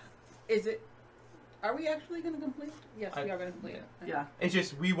curious, is it... Are we actually going to complete? Yes, we I- are going to complete it. Yeah. It's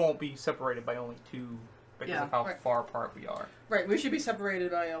just we won't be separated by only 2 because Yeah. of how Right. far apart we are. Right, we should be separated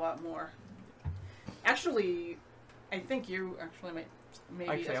by a lot more. Actually, I think you actually might maybe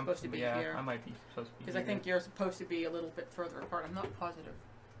Actually, are I'm supposed to be yeah, here. I might be supposed to be Because I here. think you're supposed to be a little bit further apart. I'm not positive.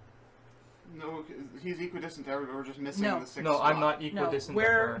 No, he's equidistant to everybody. We're just missing No. the 6th No, I'm spot. not equidistant to we're-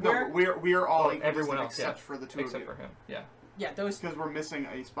 her. No, we're all Oh, equidistant everyone else, except yeah. for the 2 Except of you. for him. Yeah. Yeah, those... Because we're missing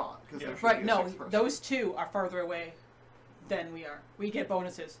a spot. Because Yeah. there should Right, be a no, 6th person. those 2 are further away than we are. We get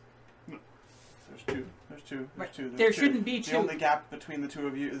bonuses. There's 2. There's 2. There's Right. 2. There's There 2. shouldn't be 2. The only gap between the 2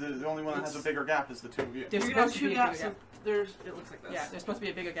 of you, the only one that has a It's- bigger gap is the 2 of you. There's You're gonna have supposed to 2 be a gaps. bigger gap. It looks like this. Yeah, there's supposed to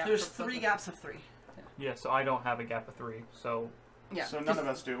be a bigger gap. There's for 3 both gaps of 3. Yeah, so I don't have a gap of 3, so... Yeah. So none of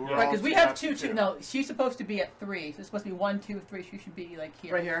us do. We're Yeah. all Right, because we 2 have gaps 2, of 2. No, she's supposed to be at 3. So it's supposed to be 1, 2, 3. She should be, like,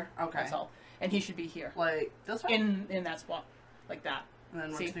 here. Right here. Okay. That's all. And he should be here. Like this way. In that spot. Like that. And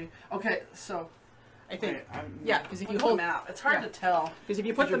then See? 1, 2. Okay, so I think... Wait, I'm- Yeah, because if you put the hold... map. It's hard yeah. to tell. Because if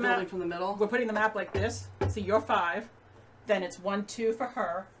you Put put the you're building map... from the middle. We're putting the map like this. See, you're 5. Then it's 1, 2 for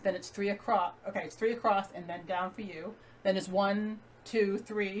her. Then it's 3 across. Okay, it's 3 across and then down for you. Then it's 1, 2,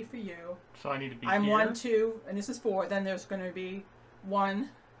 3 for you. So I need to be I'm here. 1, 2, and this is 4. Then there's going to be 1,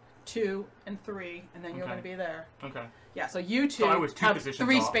 2, and 3, and then you're Okay. going to be there. Okay. Yeah, so you 2 So I was 2 have positions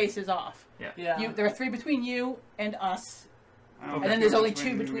 3 off. spaces off. Yeah. There are 3 between you and us, Okay. and then there's only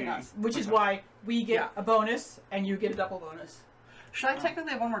 2 between me. us, which is Okay. why we get Yeah. a bonus and you get a double bonus. Should I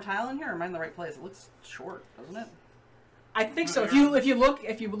technically have one more tile in here, or am I in the right place? It looks short, doesn't it? I think so. If Yeah. you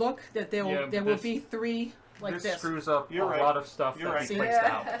look, that there will Yeah, there will this- be 3 like this this. screws up You're a right. lot of stuff You're that right. we See? placed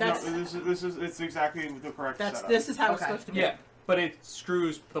Yeah. out. That's No, this is it's exactly the correct setup. this is how it's Okay. supposed to be. Yeah, but it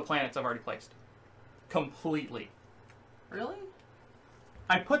screws the planets I've already placed. Completely. Really?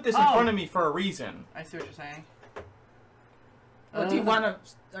 I put this in Oh. front of me for a reason. I see what you're saying. Well, do you want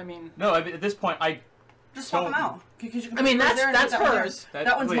to? I mean, No, at this point, Just swap them Don't- out. Because you can I mean put it right that's there and that's put that one there. hers.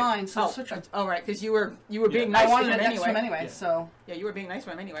 That one's wait, mine. So Oh, switch them. all right, because you were being Yeah. nice I wanted to it him next to him anyway. anyway. Yeah. So Yeah, you were being nice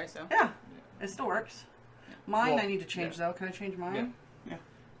to him anyway. So yeah, it still works. Mine Well, I need to change though. Can I change mine? Yeah. Yeah.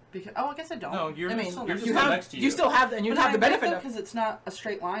 Because I guess I don't. No, you're I mean, still you're next just to you it. next to you. you still have and you have the benefit of because it's not a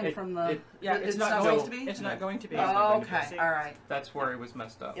straight line It- from the. it- yeah. it's It's not not supposed going to be? It's not going to be. Yeah. Oh, it's okay. See? All right. That's where it was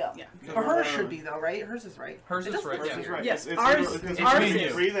messed up. Yeah. Yeah. But hers should be though, right? Hers is right. Hers It is does right, look yeah. This is right. Yes, It's ours- because it's there's me and you.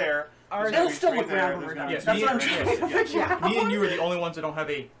 three there. Ours- there's It'll gonna be still three look there, round when there's we're gonna done. be That's two what I'm there. trying to Yeah. figure out. Me and you are the only ones that don't have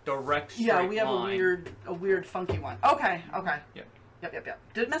a direct straight Yeah, we have line. a weird, funky one. Okay. Yep. Yep.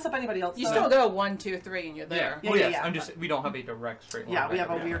 Did it mess up anybody else? You though? still go 1, 2, 3, and you're Yeah. there. Yeah, Well, yeah, yes. yeah, I'm just. We don't have a direct straight line. Yeah, we have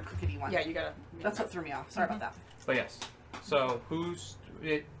a right now. weird crickety one. Yeah, you gotta. That's what threw me off. Sorry about that. But yes. So who's?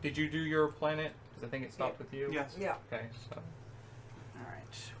 Did you do your planet? Because I think it stopped with you. Yes. Yeah. Okay. So. All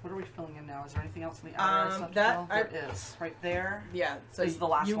right. What are we filling in now? Is there anything else in the outer stuff to that- fill? I- There is. Right there. Yeah. So Is the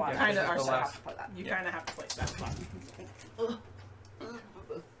last you one. kind Yeah, of this are is the stuck. last. Put that. You Yeah. kind of have to place that spot.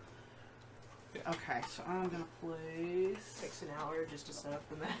 Okay, so I'm gonna place. Takes an hour just to set up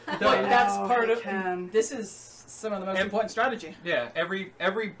the map. No, Well, that's Oh, part I of. can. This is some of the most important strategy. Yeah. Every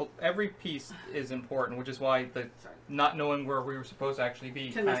piece is important, which is why the Sorry. not knowing where we were supposed to actually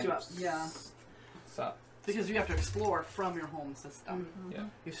be Can mess kind you of up, yeah. sucked. Because you have to explore from your home system. Yeah.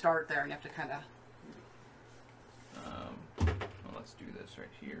 You start there and you have to kind of. Well, let's do this right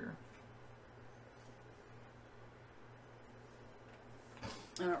here.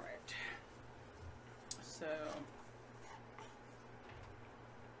 All right. So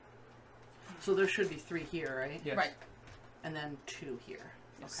So there should be 3 here, right? Yes. right, And then 2 here.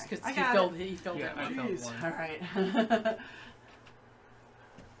 Okay. because I he got filled it. he filled Yeah, in I one. filled Jeez. one. All right.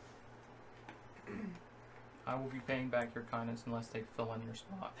 I will be paying back your kindness unless they fill in your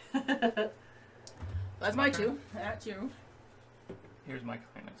spot. That's my 2. That's you. Here's my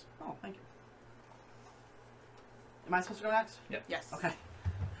kindness. Oh, thank you. Am I supposed to go next? Yes. Okay.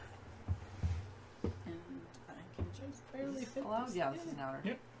 And I can just barely fit Allowed? this Yeah, in. this is an outer.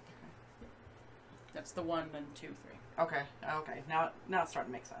 Yep. That's the 1 and 2, 3. Okay. Okay. Now it's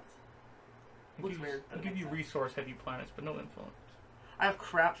starting to make sense. Looks weird, but I'll it give makes you sense. resource-heavy planets, but no influence. I have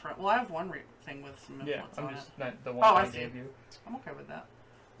crap for. Well, I have one thing with some Yeah, influence I'm on just it. that the one Oh, I I see. gave you. I'm okay with that.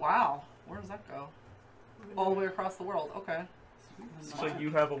 Wow. Where does that go? All the way across the world. Okay. So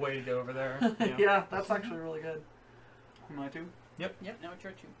you have a way to go over there. Yeah, Yeah. that's actually really good. Am I too? Yep, now it's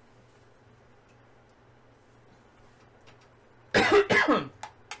your 2.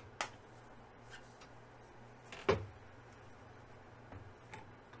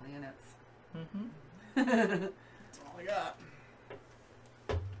 Planets. Mm-hmm. That's all I got.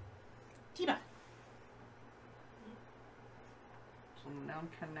 Tina. So now I'm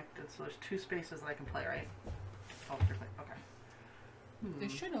connected. So there's 2 spaces that I can play, right? Oh, 3 play. Okay. There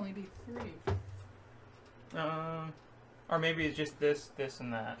should only be 3. Or maybe it's just this,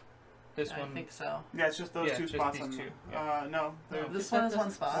 and that. This I one. think so. Yeah, it's just those Yeah, 2 just spots. these On, 2, yeah. no. No. This That one is one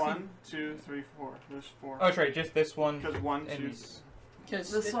doesn't spot. 1, 2, 3, 4. There's 4. Oh, that's right. Just this one. Because 1, and 2. these-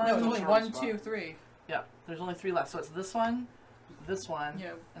 Because This no, one it's is only a short 1, spot. 2, 3. Yeah. There's only 3 left. So it's this one,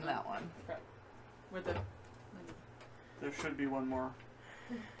 Yeah. and that one. With the. There should be one more,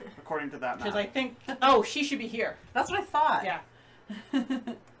 according to that Because map. I think. Oh, she should be here. That's what I thought. Yeah.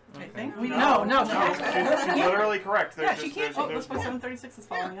 I Okay. think. We No, know. she No. actually. She's literally correct. There's Yeah, she just, can't- Oh, there's this by 736 is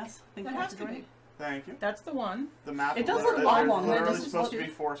following us. Thank That you has for to joining. be. Thank you. That's the one. The map. It does there's look long, There's though. literally This is supposed to what-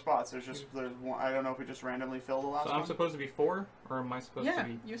 be 4 spots. There's one. I don't know if we just randomly filled the last So one. I'm supposed to be 4, or am I supposed Yeah, to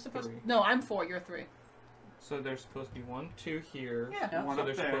be? you're supposed. 3? No, I'm 4. You're 3. So there's supposed to be 1, 2 here. Yeah. Yeah. One So up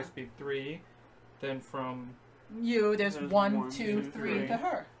there's there. supposed to be 3. Then from You. There's There's 1, one, 2, two, 3 three. to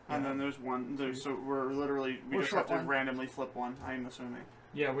her. And then there's one. So we're literally we We're just short have to one. randomly flip one. I'm assuming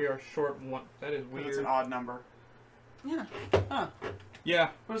yeah, we are short 1. That is 'cause weird. it's an odd number. Yeah. Huh.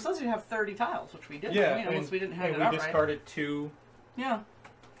 Yeah. But it says you have 30 tiles, which we didn't. Yeah, Unless and- we didn't hand And it we out right. discarded 2. Yeah.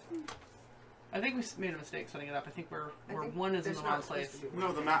 I think we made a mistake setting it up. I think I we're think one is in there's the wrong not supposed place. to be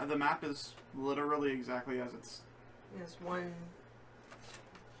No, the map is literally exactly as it's. There's 1.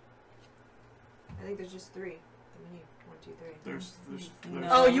 I think there's just 3. The menu. 1, 2, 3. There's No.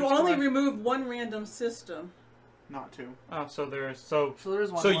 Oh, you which only one? removed 1 random system. not 2. Oh, so there's So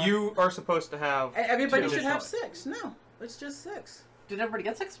there's one. So more. you are supposed to have. Everybody Two should have additional. 6. No, it's just 6. Did everybody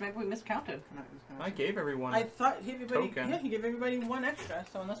get 6? Maybe we miscounted. I gave everyone I thought everybody. Token. Yeah, he gave everybody 1 extra.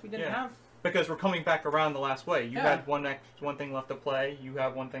 So unless we didn't Yeah. have. because we're coming back around the last way. You Yeah. had one thing left to play. You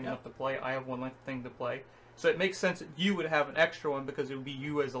have one thing Yep. left to play. I have one thing to play. So it makes sense that you would have an extra one because it would be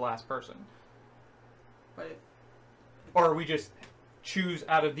you as the last person. But it, Or we just choose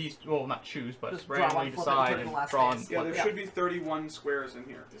out of these. Well, not choose, but Just draw randomly one, flip it, and put decide it in and the last draw. space. And Yeah, flip there it. should be 31 squares in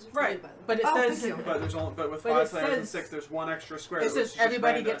here. These are right. free, by the way. But it Oh, says. thank you. But there's only with But 5 it players and says- 6, there's 1 extra square. It which says is just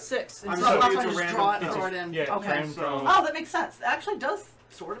everybody random. gets 6. I'm It's So sorry, not that's it's why a I just random- draw it and it's throw a- it in. Yeah, Okay. random So- draw. Oh, that makes sense. It actually does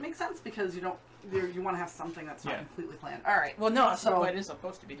sort of make sense because you don't. You want to have something that's not Yeah. completely planned. All right. Well, no, that's So, what it is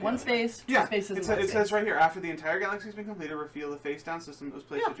supposed to be. One space, 2 Yeah, spaces, it, and sa- 1 it space. says right here, after the entire galaxy has been completed, reveal the face-down system that was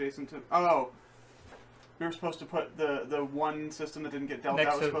placed Yeah. adjacent to... Oh! We were supposed to put the one system that didn't get dealt Next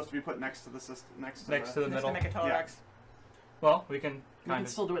out was to- supposed to be put next to the system, next to Next to the... the Next middle. to Megatolorax. Well, we can You kind can of.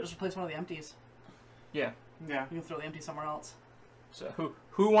 still do it. Just replace one of the empties. Yeah. Yeah. You can throw the empty somewhere else. So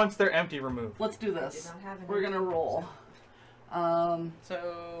who wants their empty removed? Let's do I did this. not have any. We're gonna roll.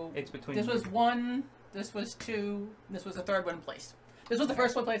 So It's between. this was 1. This was 2. This was the 3rd one placed. This was the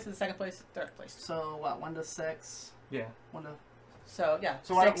first one placed. The second place. 3rd place. So what? 1 to 6. Yeah. 1 to. So yeah.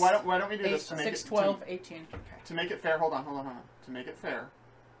 So why 6, why don't we do 8, this to make 6, it... 12, 18. To make it fair, hold on. To make it fair,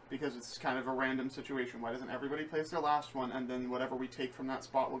 because it's kind of a random situation, why doesn't everybody place their last one, and then whatever we take from that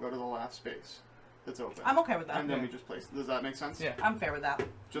spot will go to the last space that's open? I'm okay with that. And then Yeah. we just place... Does that make sense? Yeah. I'm fair with that.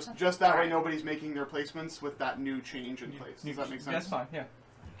 Just that way Alright. nobody's making their placements with that new change in place. Does that make sense? That's fine. Yeah.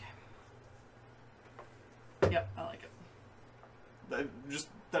 Yep, I like it.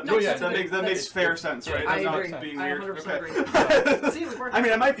 That No, makes, yeah, that makes fair sense, right? I That's not agree. being I weird. 100% Okay. agree. See, it worked. I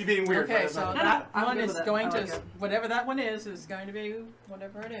mean, I might be being weird. Okay, but so I'm- that I'm one good is with it. going I to like it. whatever that one is going to be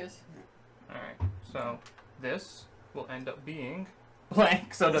whatever it is. All right. So this will end up being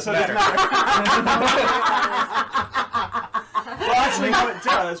blank. So it doesn't So it doesn't matter. Well, actually, no, it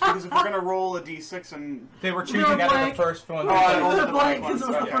does, because if we're going to roll a d6 and... They were We choosing were out of blank. the first one. Oh, I It rolled was a the blank blank because it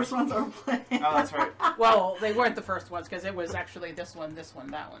was ones, the okay. first ones that were playing. Oh, that's right. Well, they weren't the first ones because it was actually this one,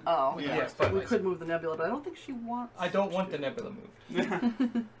 that one. Oh, were yeah. the Yeah, first but We place. could move the nebula, but I don't think she wants. I don't want the nebula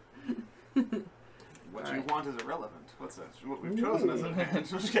moved. What All you right. want is irrelevant. What's that? What we've chosen as an advantage.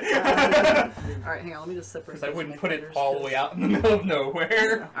 Just kidding. All right, hang on. Let me just separate. Because I those wouldn't from put my it fingers, all the way out in the middle of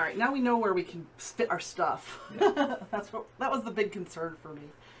nowhere. All right, now we know where we can fit our stuff. Yeah. That was the big concern for me.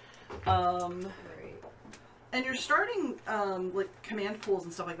 Right. And you're starting like command pools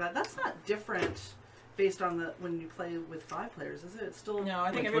and stuff like that. That's not different based on the when you play with 5 players, is it? It's still No,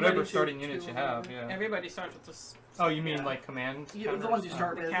 I think It's everybody. whatever starting units you have, yeah. Everybody starts with this. Oh, you mean yeah. like command? the counters? ones you Oh.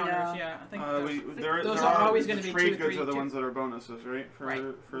 start The with. counters, Yeah. I think Those are always the gonna be trade 2, goods 3, are the 2. ones that are bonuses, right? Right.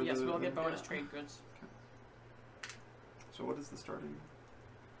 For Yes, the, we'll get bonus yeah. trade goods. So what is the starting?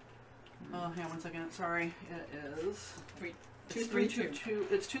 Oh, hang on 1 second. Sorry, it is 3, it's 2, 3, 2. 2.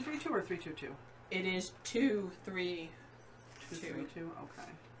 It's 2, 3, 2 or 3, 2, 2. It is 2, 3, 2, 3, 2. Okay.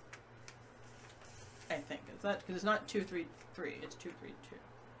 I think. Is that because it's not 2, 3, 3? It's 2, 3,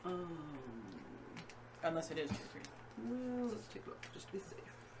 2. Unless it is 2, 3. Well, let's take a look just to be safe.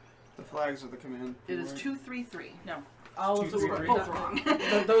 The flags are the command. It is right? 2, 3, 3. No, all of 2, those 3, are 3. Both wrong.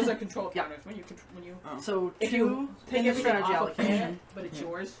 Those are control Yeah. counters. When you Oh. So if 2 you take in the everything strategy off a planet, allocation. but it's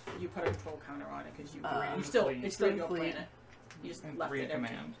yours, you put a control counter on it because you You still fleet. it's still Three your fleet. planet. You just And left 3 it empty.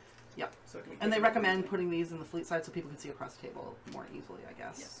 command. So it can be And they taken recommend easily. putting these in the fleet side so people can see across the table more easily, I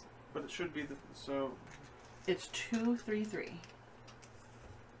guess. Yes. But it should be the so. It's 2, 3, 3.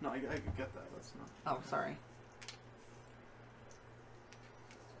 No, I could get that. That's not. Oh, sorry.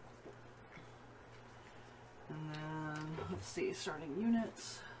 And then, let's see, starting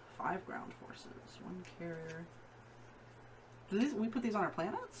units, 5 ground forces, 1 carrier. Do these, we put these on our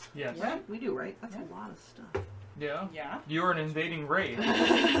planets? Yes. Yeah. We do, right? That's Yeah. a lot of stuff. Yeah. Yeah. You're an invading raid.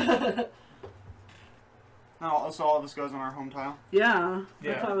 So all of this goes on our home tile. Yeah.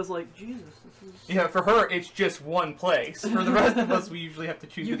 That's Yeah. why I was like, Jesus, this is... Yeah, for her, it's just one place. For the rest of us, we usually have to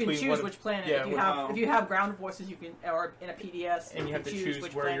choose You can between choose one. which planet. yeah, if you have ground forces, you can or in a PDS, And you have to choose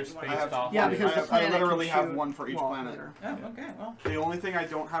which where planet you're you want I to spaced use. off. Yeah, of. because the I planet literally can have shoot one for each wall planet. later. Oh, okay. Well, The only thing I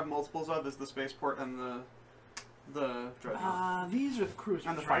don't have multiples of is the spaceport and the dreadnought These are the cruisers,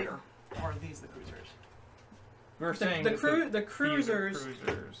 and the right? fighter. Or are these the cruisers? We're the saying that the cruisers,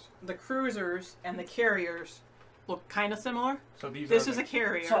 cruisers. the cruisers and the carriers look kind of similar. So these This are is the a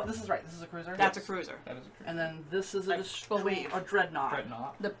carrier. So this is right, this is a cruiser? That's a cruiser. That is a cruiser. And then this is a, I believe. a dreadnought.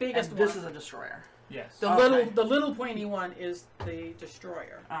 Dreadnought. The biggest And this one. is a destroyer. Yes. The Okay. the little pointy one is the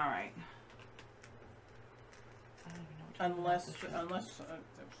destroyer. Alright. Unless there's something weird.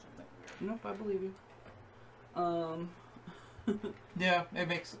 Nope, I believe you. Yeah, it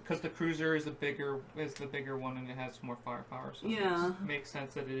makes because the cruiser is the bigger one and it has more firepower. So Yeah. it makes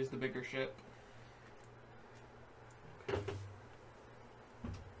sense that it is the bigger ship. Oh,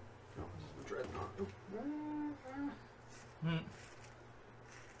 this is the dreadnought. Hmm.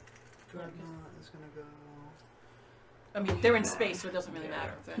 Dreadnought is gonna go. I mean, they're in space, so it doesn't really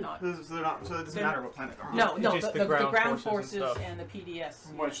matter if they're not. So it doesn't They're- matter what planet they're on. No, It's no, just the ground forces forces and stuff. and the PDS.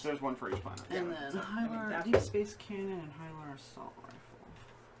 Which there's one for each planet. And Yeah, then so, I mean, Hylar, that's deep what- space cannon and Hylar assault rifle.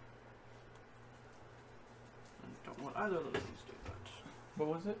 I don't know what either of those things do, but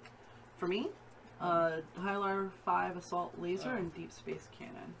What was it? for me, Hylar 5 assault laser and deep space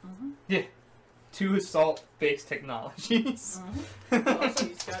cannon. Mm-hmm. 2 assault-based technologies. Mm-hmm. Also,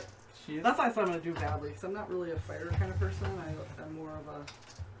 he's got She is. That's why I thought I'm gonna do badly, because I'm not really a fighter kind of person. I'm more of a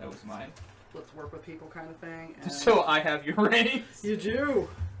That was mine. let's work with people kind of thing. And So I have your ranks. you do.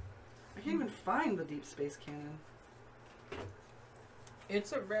 I can't even find the deep space cannon.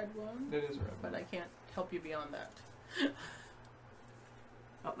 it's a red one, It is red. but I can't help you beyond that.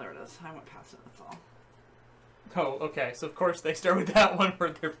 Oh, there it is. I went past it. That's all. Oh, okay. So of course they start with that one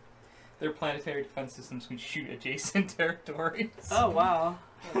where their planetary defense systems can shoot adjacent territories. Oh wow.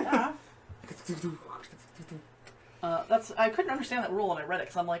 Yeah. That's I couldn't understand that rule when I read it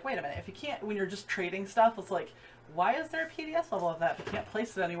because I'm like, wait a minute. If you can't, when you're just trading stuff, it's like, why is there a PDS level of that if you can't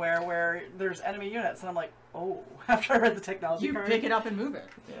place it anywhere where there's enemy units? And I'm like, oh. After I read the technology You card. pick it up and move it.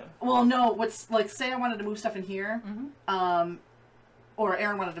 Yeah. Well, no. What's like, say I wanted to move stuff in here, Mm-hmm. or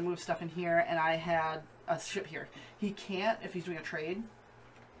Aaron wanted to move stuff in here, and I had a ship here. He can't if he's doing a trade.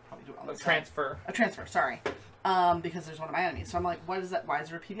 Probably do it on A the side. transfer. A transfer, sorry. Because there's one of my enemies. So I'm like, what is that? Why is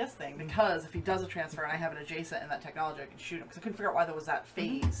there a PDS thing? Because if he does a transfer and I have an adjacent in that technology, I can shoot him. Because I couldn't figure out why there was that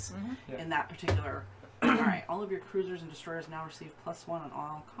phase Yeah. in that particular. Alright, all of your cruisers and destroyers now receive +1 on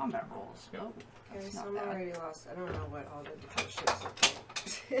all combat rolls. Yep. Oh, Okay, that's so not I'm bad. already lost. I don't know what all the different ships look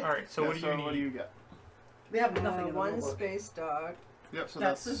like. All right. So Yeah, what do you need? What do you get? They have nothing in the One rulebook. space dog. Yep. So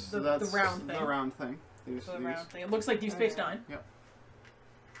That's that's the round thing. The round thing. These. So the round thing. It looks like Deep Space Nine.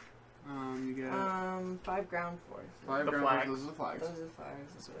 You get 5 ground force. 5 the ground flags. forces. Those are the flags. Those are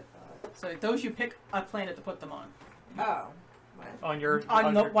flags. That's what I thought. So those you pick a planet to put them on. Oh, On your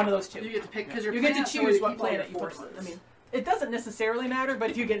one of those two. You get to pick because You get to choose what planet you put. I mean, it doesn't necessarily matter, but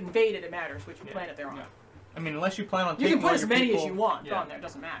if you get invaded, it matters which planet they're on. Yeah. I mean, unless you plan on You taking can put all as your many people, as you want on there. It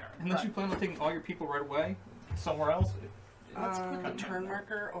doesn't matter. Unless you plan on taking all your people right away somewhere else. Let's put the turn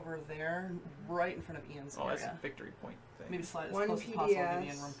marker over there, right in front of Ian's Oh, that's area. a victory point thing. Maybe slide as One close as possible, give Ian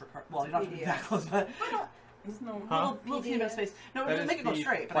PDS. room for cards. Well, you don't have to be that close, but There's no. Huh? little teeny bit of space. No, That just is make it go the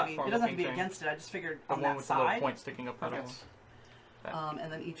straight. But I mean, it doesn't have to be platform-looking against it. I just figured The on one that with the little side. point sticking up out of it. And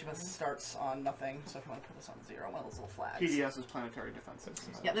then each of us starts on nothing. So if you want to put this on 0, one of those little flags. PDS is planetary defenses.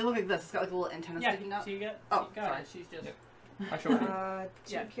 Yeah, they look like this. It's got like a little antenna Yeah, sticking up. so you get. Oh, you got sorry. it. She's just. Yep. I showed you.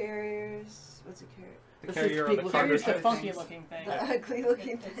 Two Yeah. carriers. What's a carrier? The This carrier is of the people- cargo Carrier's the ship. funky things. looking thing. The ugly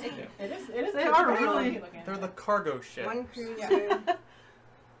looking thing. Yeah. It is. They it's are very really- funky looking. They're the cargo ship. One cruiser.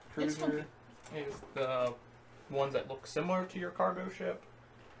 It's funky. Is the ones that look similar to your cargo ship.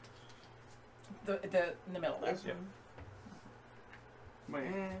 The in the middle. There. This Yeah. one. Wait,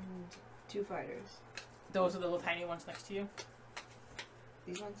 And 2 fighters. Those are the little tiny ones next to you.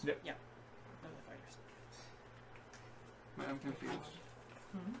 These ones? Yep. Those are the fighters. wait, I'm confused.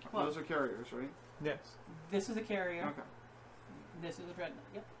 Mm-hmm. Well- Those are carriers, right? Yes. This is a carrier. Okay. This is a dreadnought.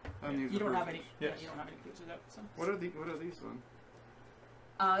 Yep. And these You are don't have cruisers. any. Yes. Yeah, you don't have any cruisers out. So. What are these then?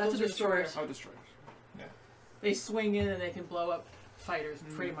 That's Those a are destroyer. destroyers. Oh, destroyers. They swing in and they can blow up fighters.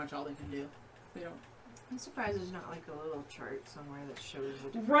 Pretty much all they can do. They don't. I'm surprised there's not like a little chart somewhere that shows the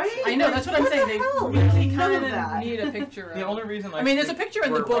different Right? shapes. I know. That's what I'm What saying. the They hell? really None of kind that. of need a picture. The of only reason I mean, there's a think picture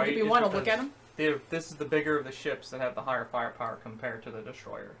in the we're book right if you is want to look because at them. This is the bigger of the ships that have the higher firepower compared to the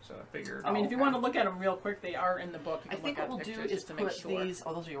destroyer. So I figured. I mean, if you okay. want to look at them real quick, they are in the book. You I can think look what at we'll the do pictures is just to make put sure. these.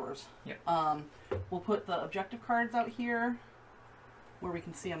 Oh, those are yours. Yeah. We'll put the objective cards out here, where we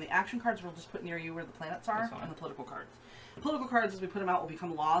can see them. The action cards we'll just put near you where the planets are, That's fine. and the political cards. The political cards, as we put them out, will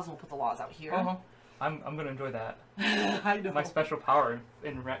become laws, and we'll put the laws out here. Uh-huh. I'm gonna enjoy that. I know. My special power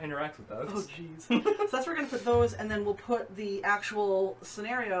interacts with those. Oh, jeez. So that's where we're going to put those, and then we'll put the actual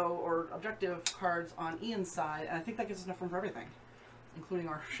scenario or objective cards on Ian's side, and I think that gives us enough room for everything, including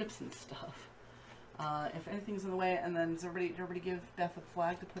our ships and stuff. If anything's in the way, and then does everybody give Beth a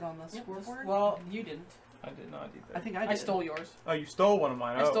flag to put on the Yep, scoreboard? well, you didn't. I did not do I that. think I did. I stole yours. Oh, you stole one of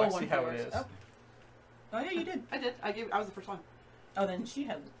mine. I Oh, stole I one see for how yours. it is. Oh, yeah, you did. I did. I was the first one. Oh, then she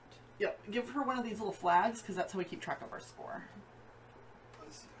had. Yeah, give her one of these little flags, because that's how we keep track of our score.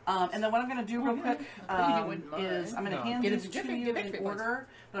 And then what I'm going to do real quick I think you wouldn't mind. is I'm going to No. hand Get these it- to get you victory in points. order,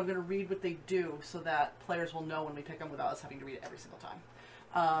 but I'm going to read what they do so that players will know when we pick them without us having to read it every single time.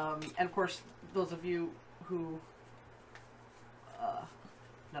 And of course, those of you who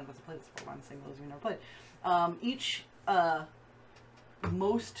none of us have played this before, I'm saying those of you who never played.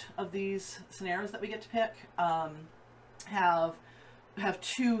 Most of these scenarios that we get to pick have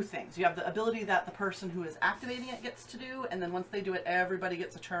two things. You have the ability that the person who is activating it gets to do, and then once they do it, everybody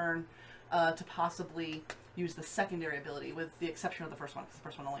gets a turn to possibly use the secondary ability, with the exception of the first one, because the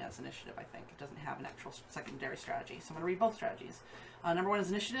first one only has initiative, I think. It doesn't have an actual secondary strategy. So I'm going to read both strategies. Number one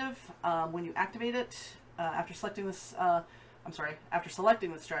is initiative. When you activate it, after selecting this, after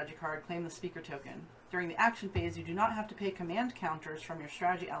selecting the strategy card, claim the speaker token. During the action phase, you do not have to pay command counters from your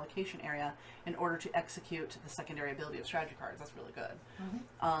strategy allocation area in order to execute the secondary ability of strategy cards. That's really good.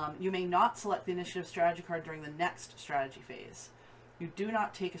 You may not select the initiative strategy card during the next strategy phase. You do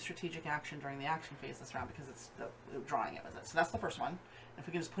not take a strategic action during the action phase this round because it's the drawing it with it. So that's the first one. If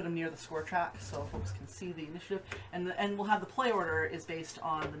we can just put them near the score track so folks can see the initiative. And we'll have the play order is based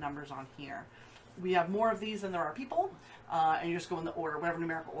on the numbers on here. We have more of these than there are people, and you just go in the order, whatever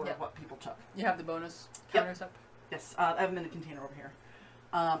numerical order of what people took. You have the bonus Yep. counters up. Yes, I have them in the container over here.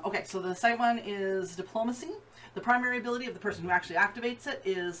 Okay, so the second one is diplomacy. The primary ability of the person who actually activates it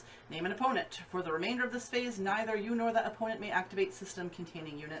is name an opponent. For the remainder of this phase, neither you nor that opponent may activate system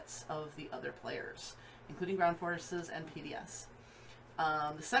containing units of the other players, including ground forces and PDS.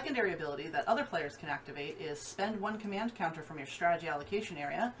 The secondary ability that other players can activate is spend one command counter from your strategy allocation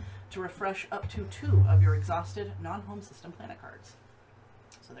area to refresh up to 2 of your exhausted non-home system planet cards.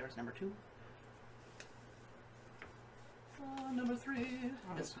 So there's number 2. Number 3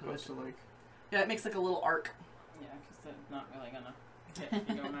 It's is supposed to like. yeah, it makes like a little arc. Yeah, because they're not really gonna hit if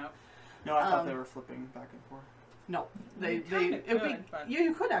you go out. No, I thought they were flipping back and forth. No, they You kinda it would be could, but- yeah,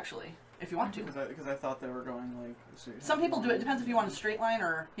 you could actually if you want to. Because I thought they were going like. So Some people do it. It depends if you want a straight line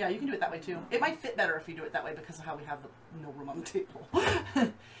or yeah, you can do it that way too. It might fit better if you do it that way because of how we have no room on the table.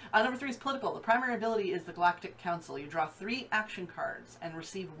 Number 3 is political. The primary ability is the Galactic Council. You draw 3 action cards and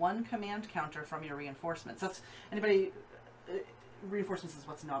receive 1 command counter from your reinforcements. That's anybody. Reinforcements is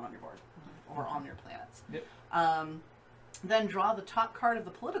what's not on your board or on your planets. Yep. Then draw the top card of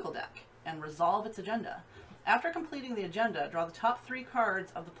the political deck and resolve its agenda. After completing the agenda, draw the top 3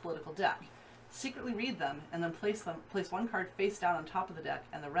 cards of the political deck. Secretly read them, and then place one card face down on top of the deck,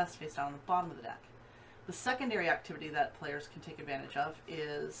 and the rest face down on the bottom of the deck. The secondary activity that players can take advantage of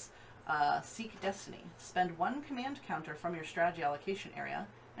is Seek Destiny. Spend 1 command counter from your strategy allocation area,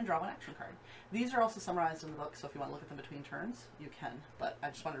 and draw 1 action card. These are also summarized in the book, so if you want to look at them between turns, you can. But I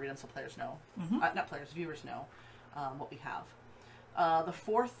just want to read them so players know, not players, viewers know what we have. The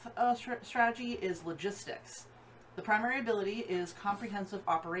 4th strategy is Logistics. The primary ability is Comprehensive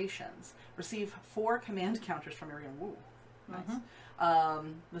Operations. Receive 4 command counters from your unit. Woo, nice.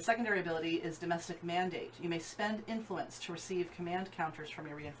 The secondary ability is Domestic Mandate. You may spend influence to receive command counters from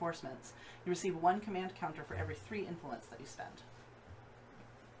your reinforcements. You receive 1 command counter for every 3 influence that you spend.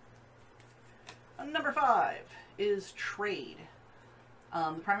 Number 5 is Trade.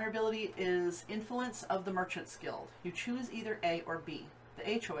 The primary ability is Influence of the Merchants Guild. You choose either A or B. The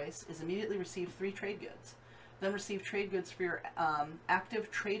A choice is immediately receive 3 trade goods. Then receive trade goods for your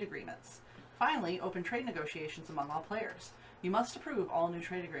active trade agreements. Finally, open trade negotiations among all players. You must approve all new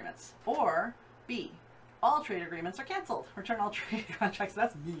trade agreements. Or B, all trade agreements are canceled. Return all trade contracts.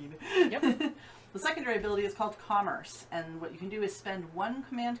 That's mean. Yep. The secondary ability is called Commerce, and what you can do is spend 1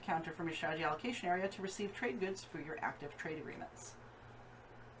 command counter from your strategy allocation area to receive trade goods for your active trade agreements.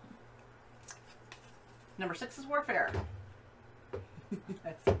 Number 6 is Warfare.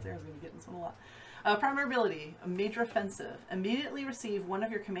 Sarah's going to be getting this one a lot. Primary ability, a Major Offensive. Immediately receive 1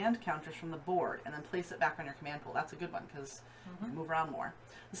 of your command counters from the board and then place it back on your command pool. That's a good one because you move around more.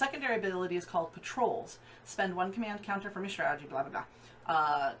 The secondary ability is called Patrols. Spend 1 command counter from your strategy, blah, blah,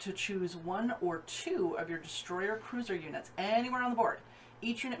 blah, to choose 1 or 2 of your destroyer cruiser units anywhere on the board.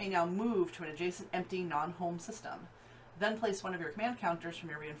 Each unit may now move to an adjacent empty non-home system. Then place 1 of your command counters from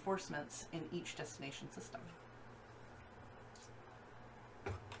your reinforcements in each destination system.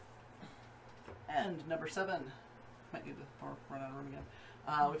 And number 7. Might need to run out of room again.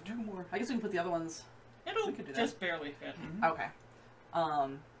 We have 2 more. I guess we can put the other ones. It'll We could do that. just barely fit. Okay.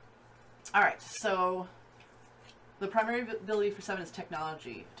 Alright, so the primary ability for 7 is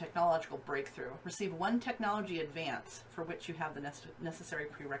Technology, Technological Breakthrough. Receive 1 technology advance for which you have the necessary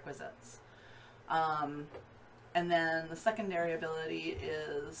prerequisites. And then the secondary ability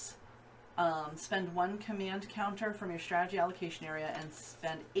is spend 1 command counter from your strategy allocation area and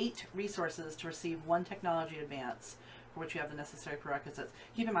spend 8 resources to receive 1 technology advance for which you have the necessary prerequisites.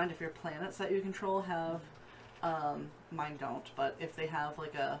 Keep in mind if your planets that you control have, mine don't, but if they have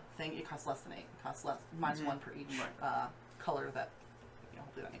like a thing, it costs less than 8. It costs less, minus 1 per each color that,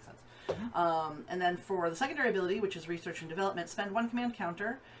 hopefully that makes sense. And then for the secondary ability, which is Research and Development, spend 1 command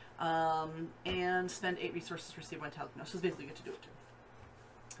counter and spend 8 resources to receive 1 talent. No, so it's basically good to do it too.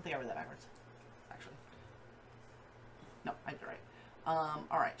 I think I read that backwards, actually. No, I did it right.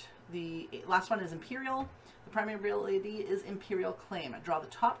 Alright, the last one is Imperial. The primary ability is Imperial Claim. Draw the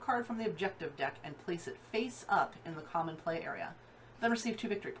top card from the objective deck and place it face up in the common play area. Then receive 2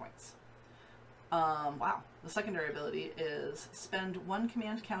 victory points. Wow. The secondary ability is spend 1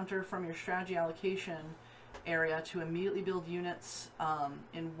 command counter from your strategy allocation area to immediately build units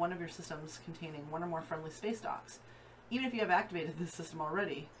in one of your systems containing 1 or more friendly space docks. Even if you have activated this system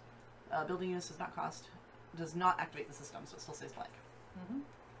already, building units does not activate the system, so it still stays blank.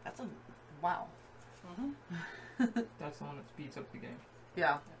 That's a wow. That's the one that speeds up the game.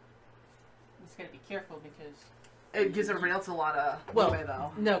 Yeah. Just gotta be careful because It gives everybody else a lot of leeway,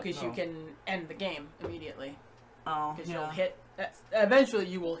 though. No, because you can end the game immediately. Oh, Because you'll hit. Eventually,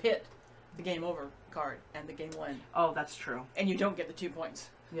 you will hit the game over card and the game will end, Oh, that's true. and you don't get the 2 points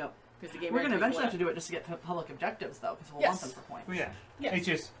Yep. because the game. We're going to ends eventually before have to do it just to get public objectives, though, because we'll Yes. want them for points. Well, yeah. Yes. It's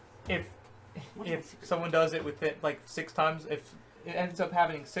just if What is if it? someone does it with it like 6 times, if it ends up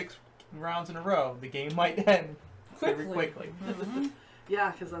having 6 rounds in a row, the game might end very quickly.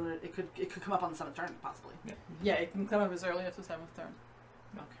 Yeah, because then it could come up on the 7th turn, possibly. Yeah, it can come up as early as the 7th turn.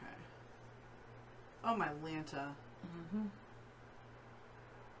 Okay. Oh, my Lanta.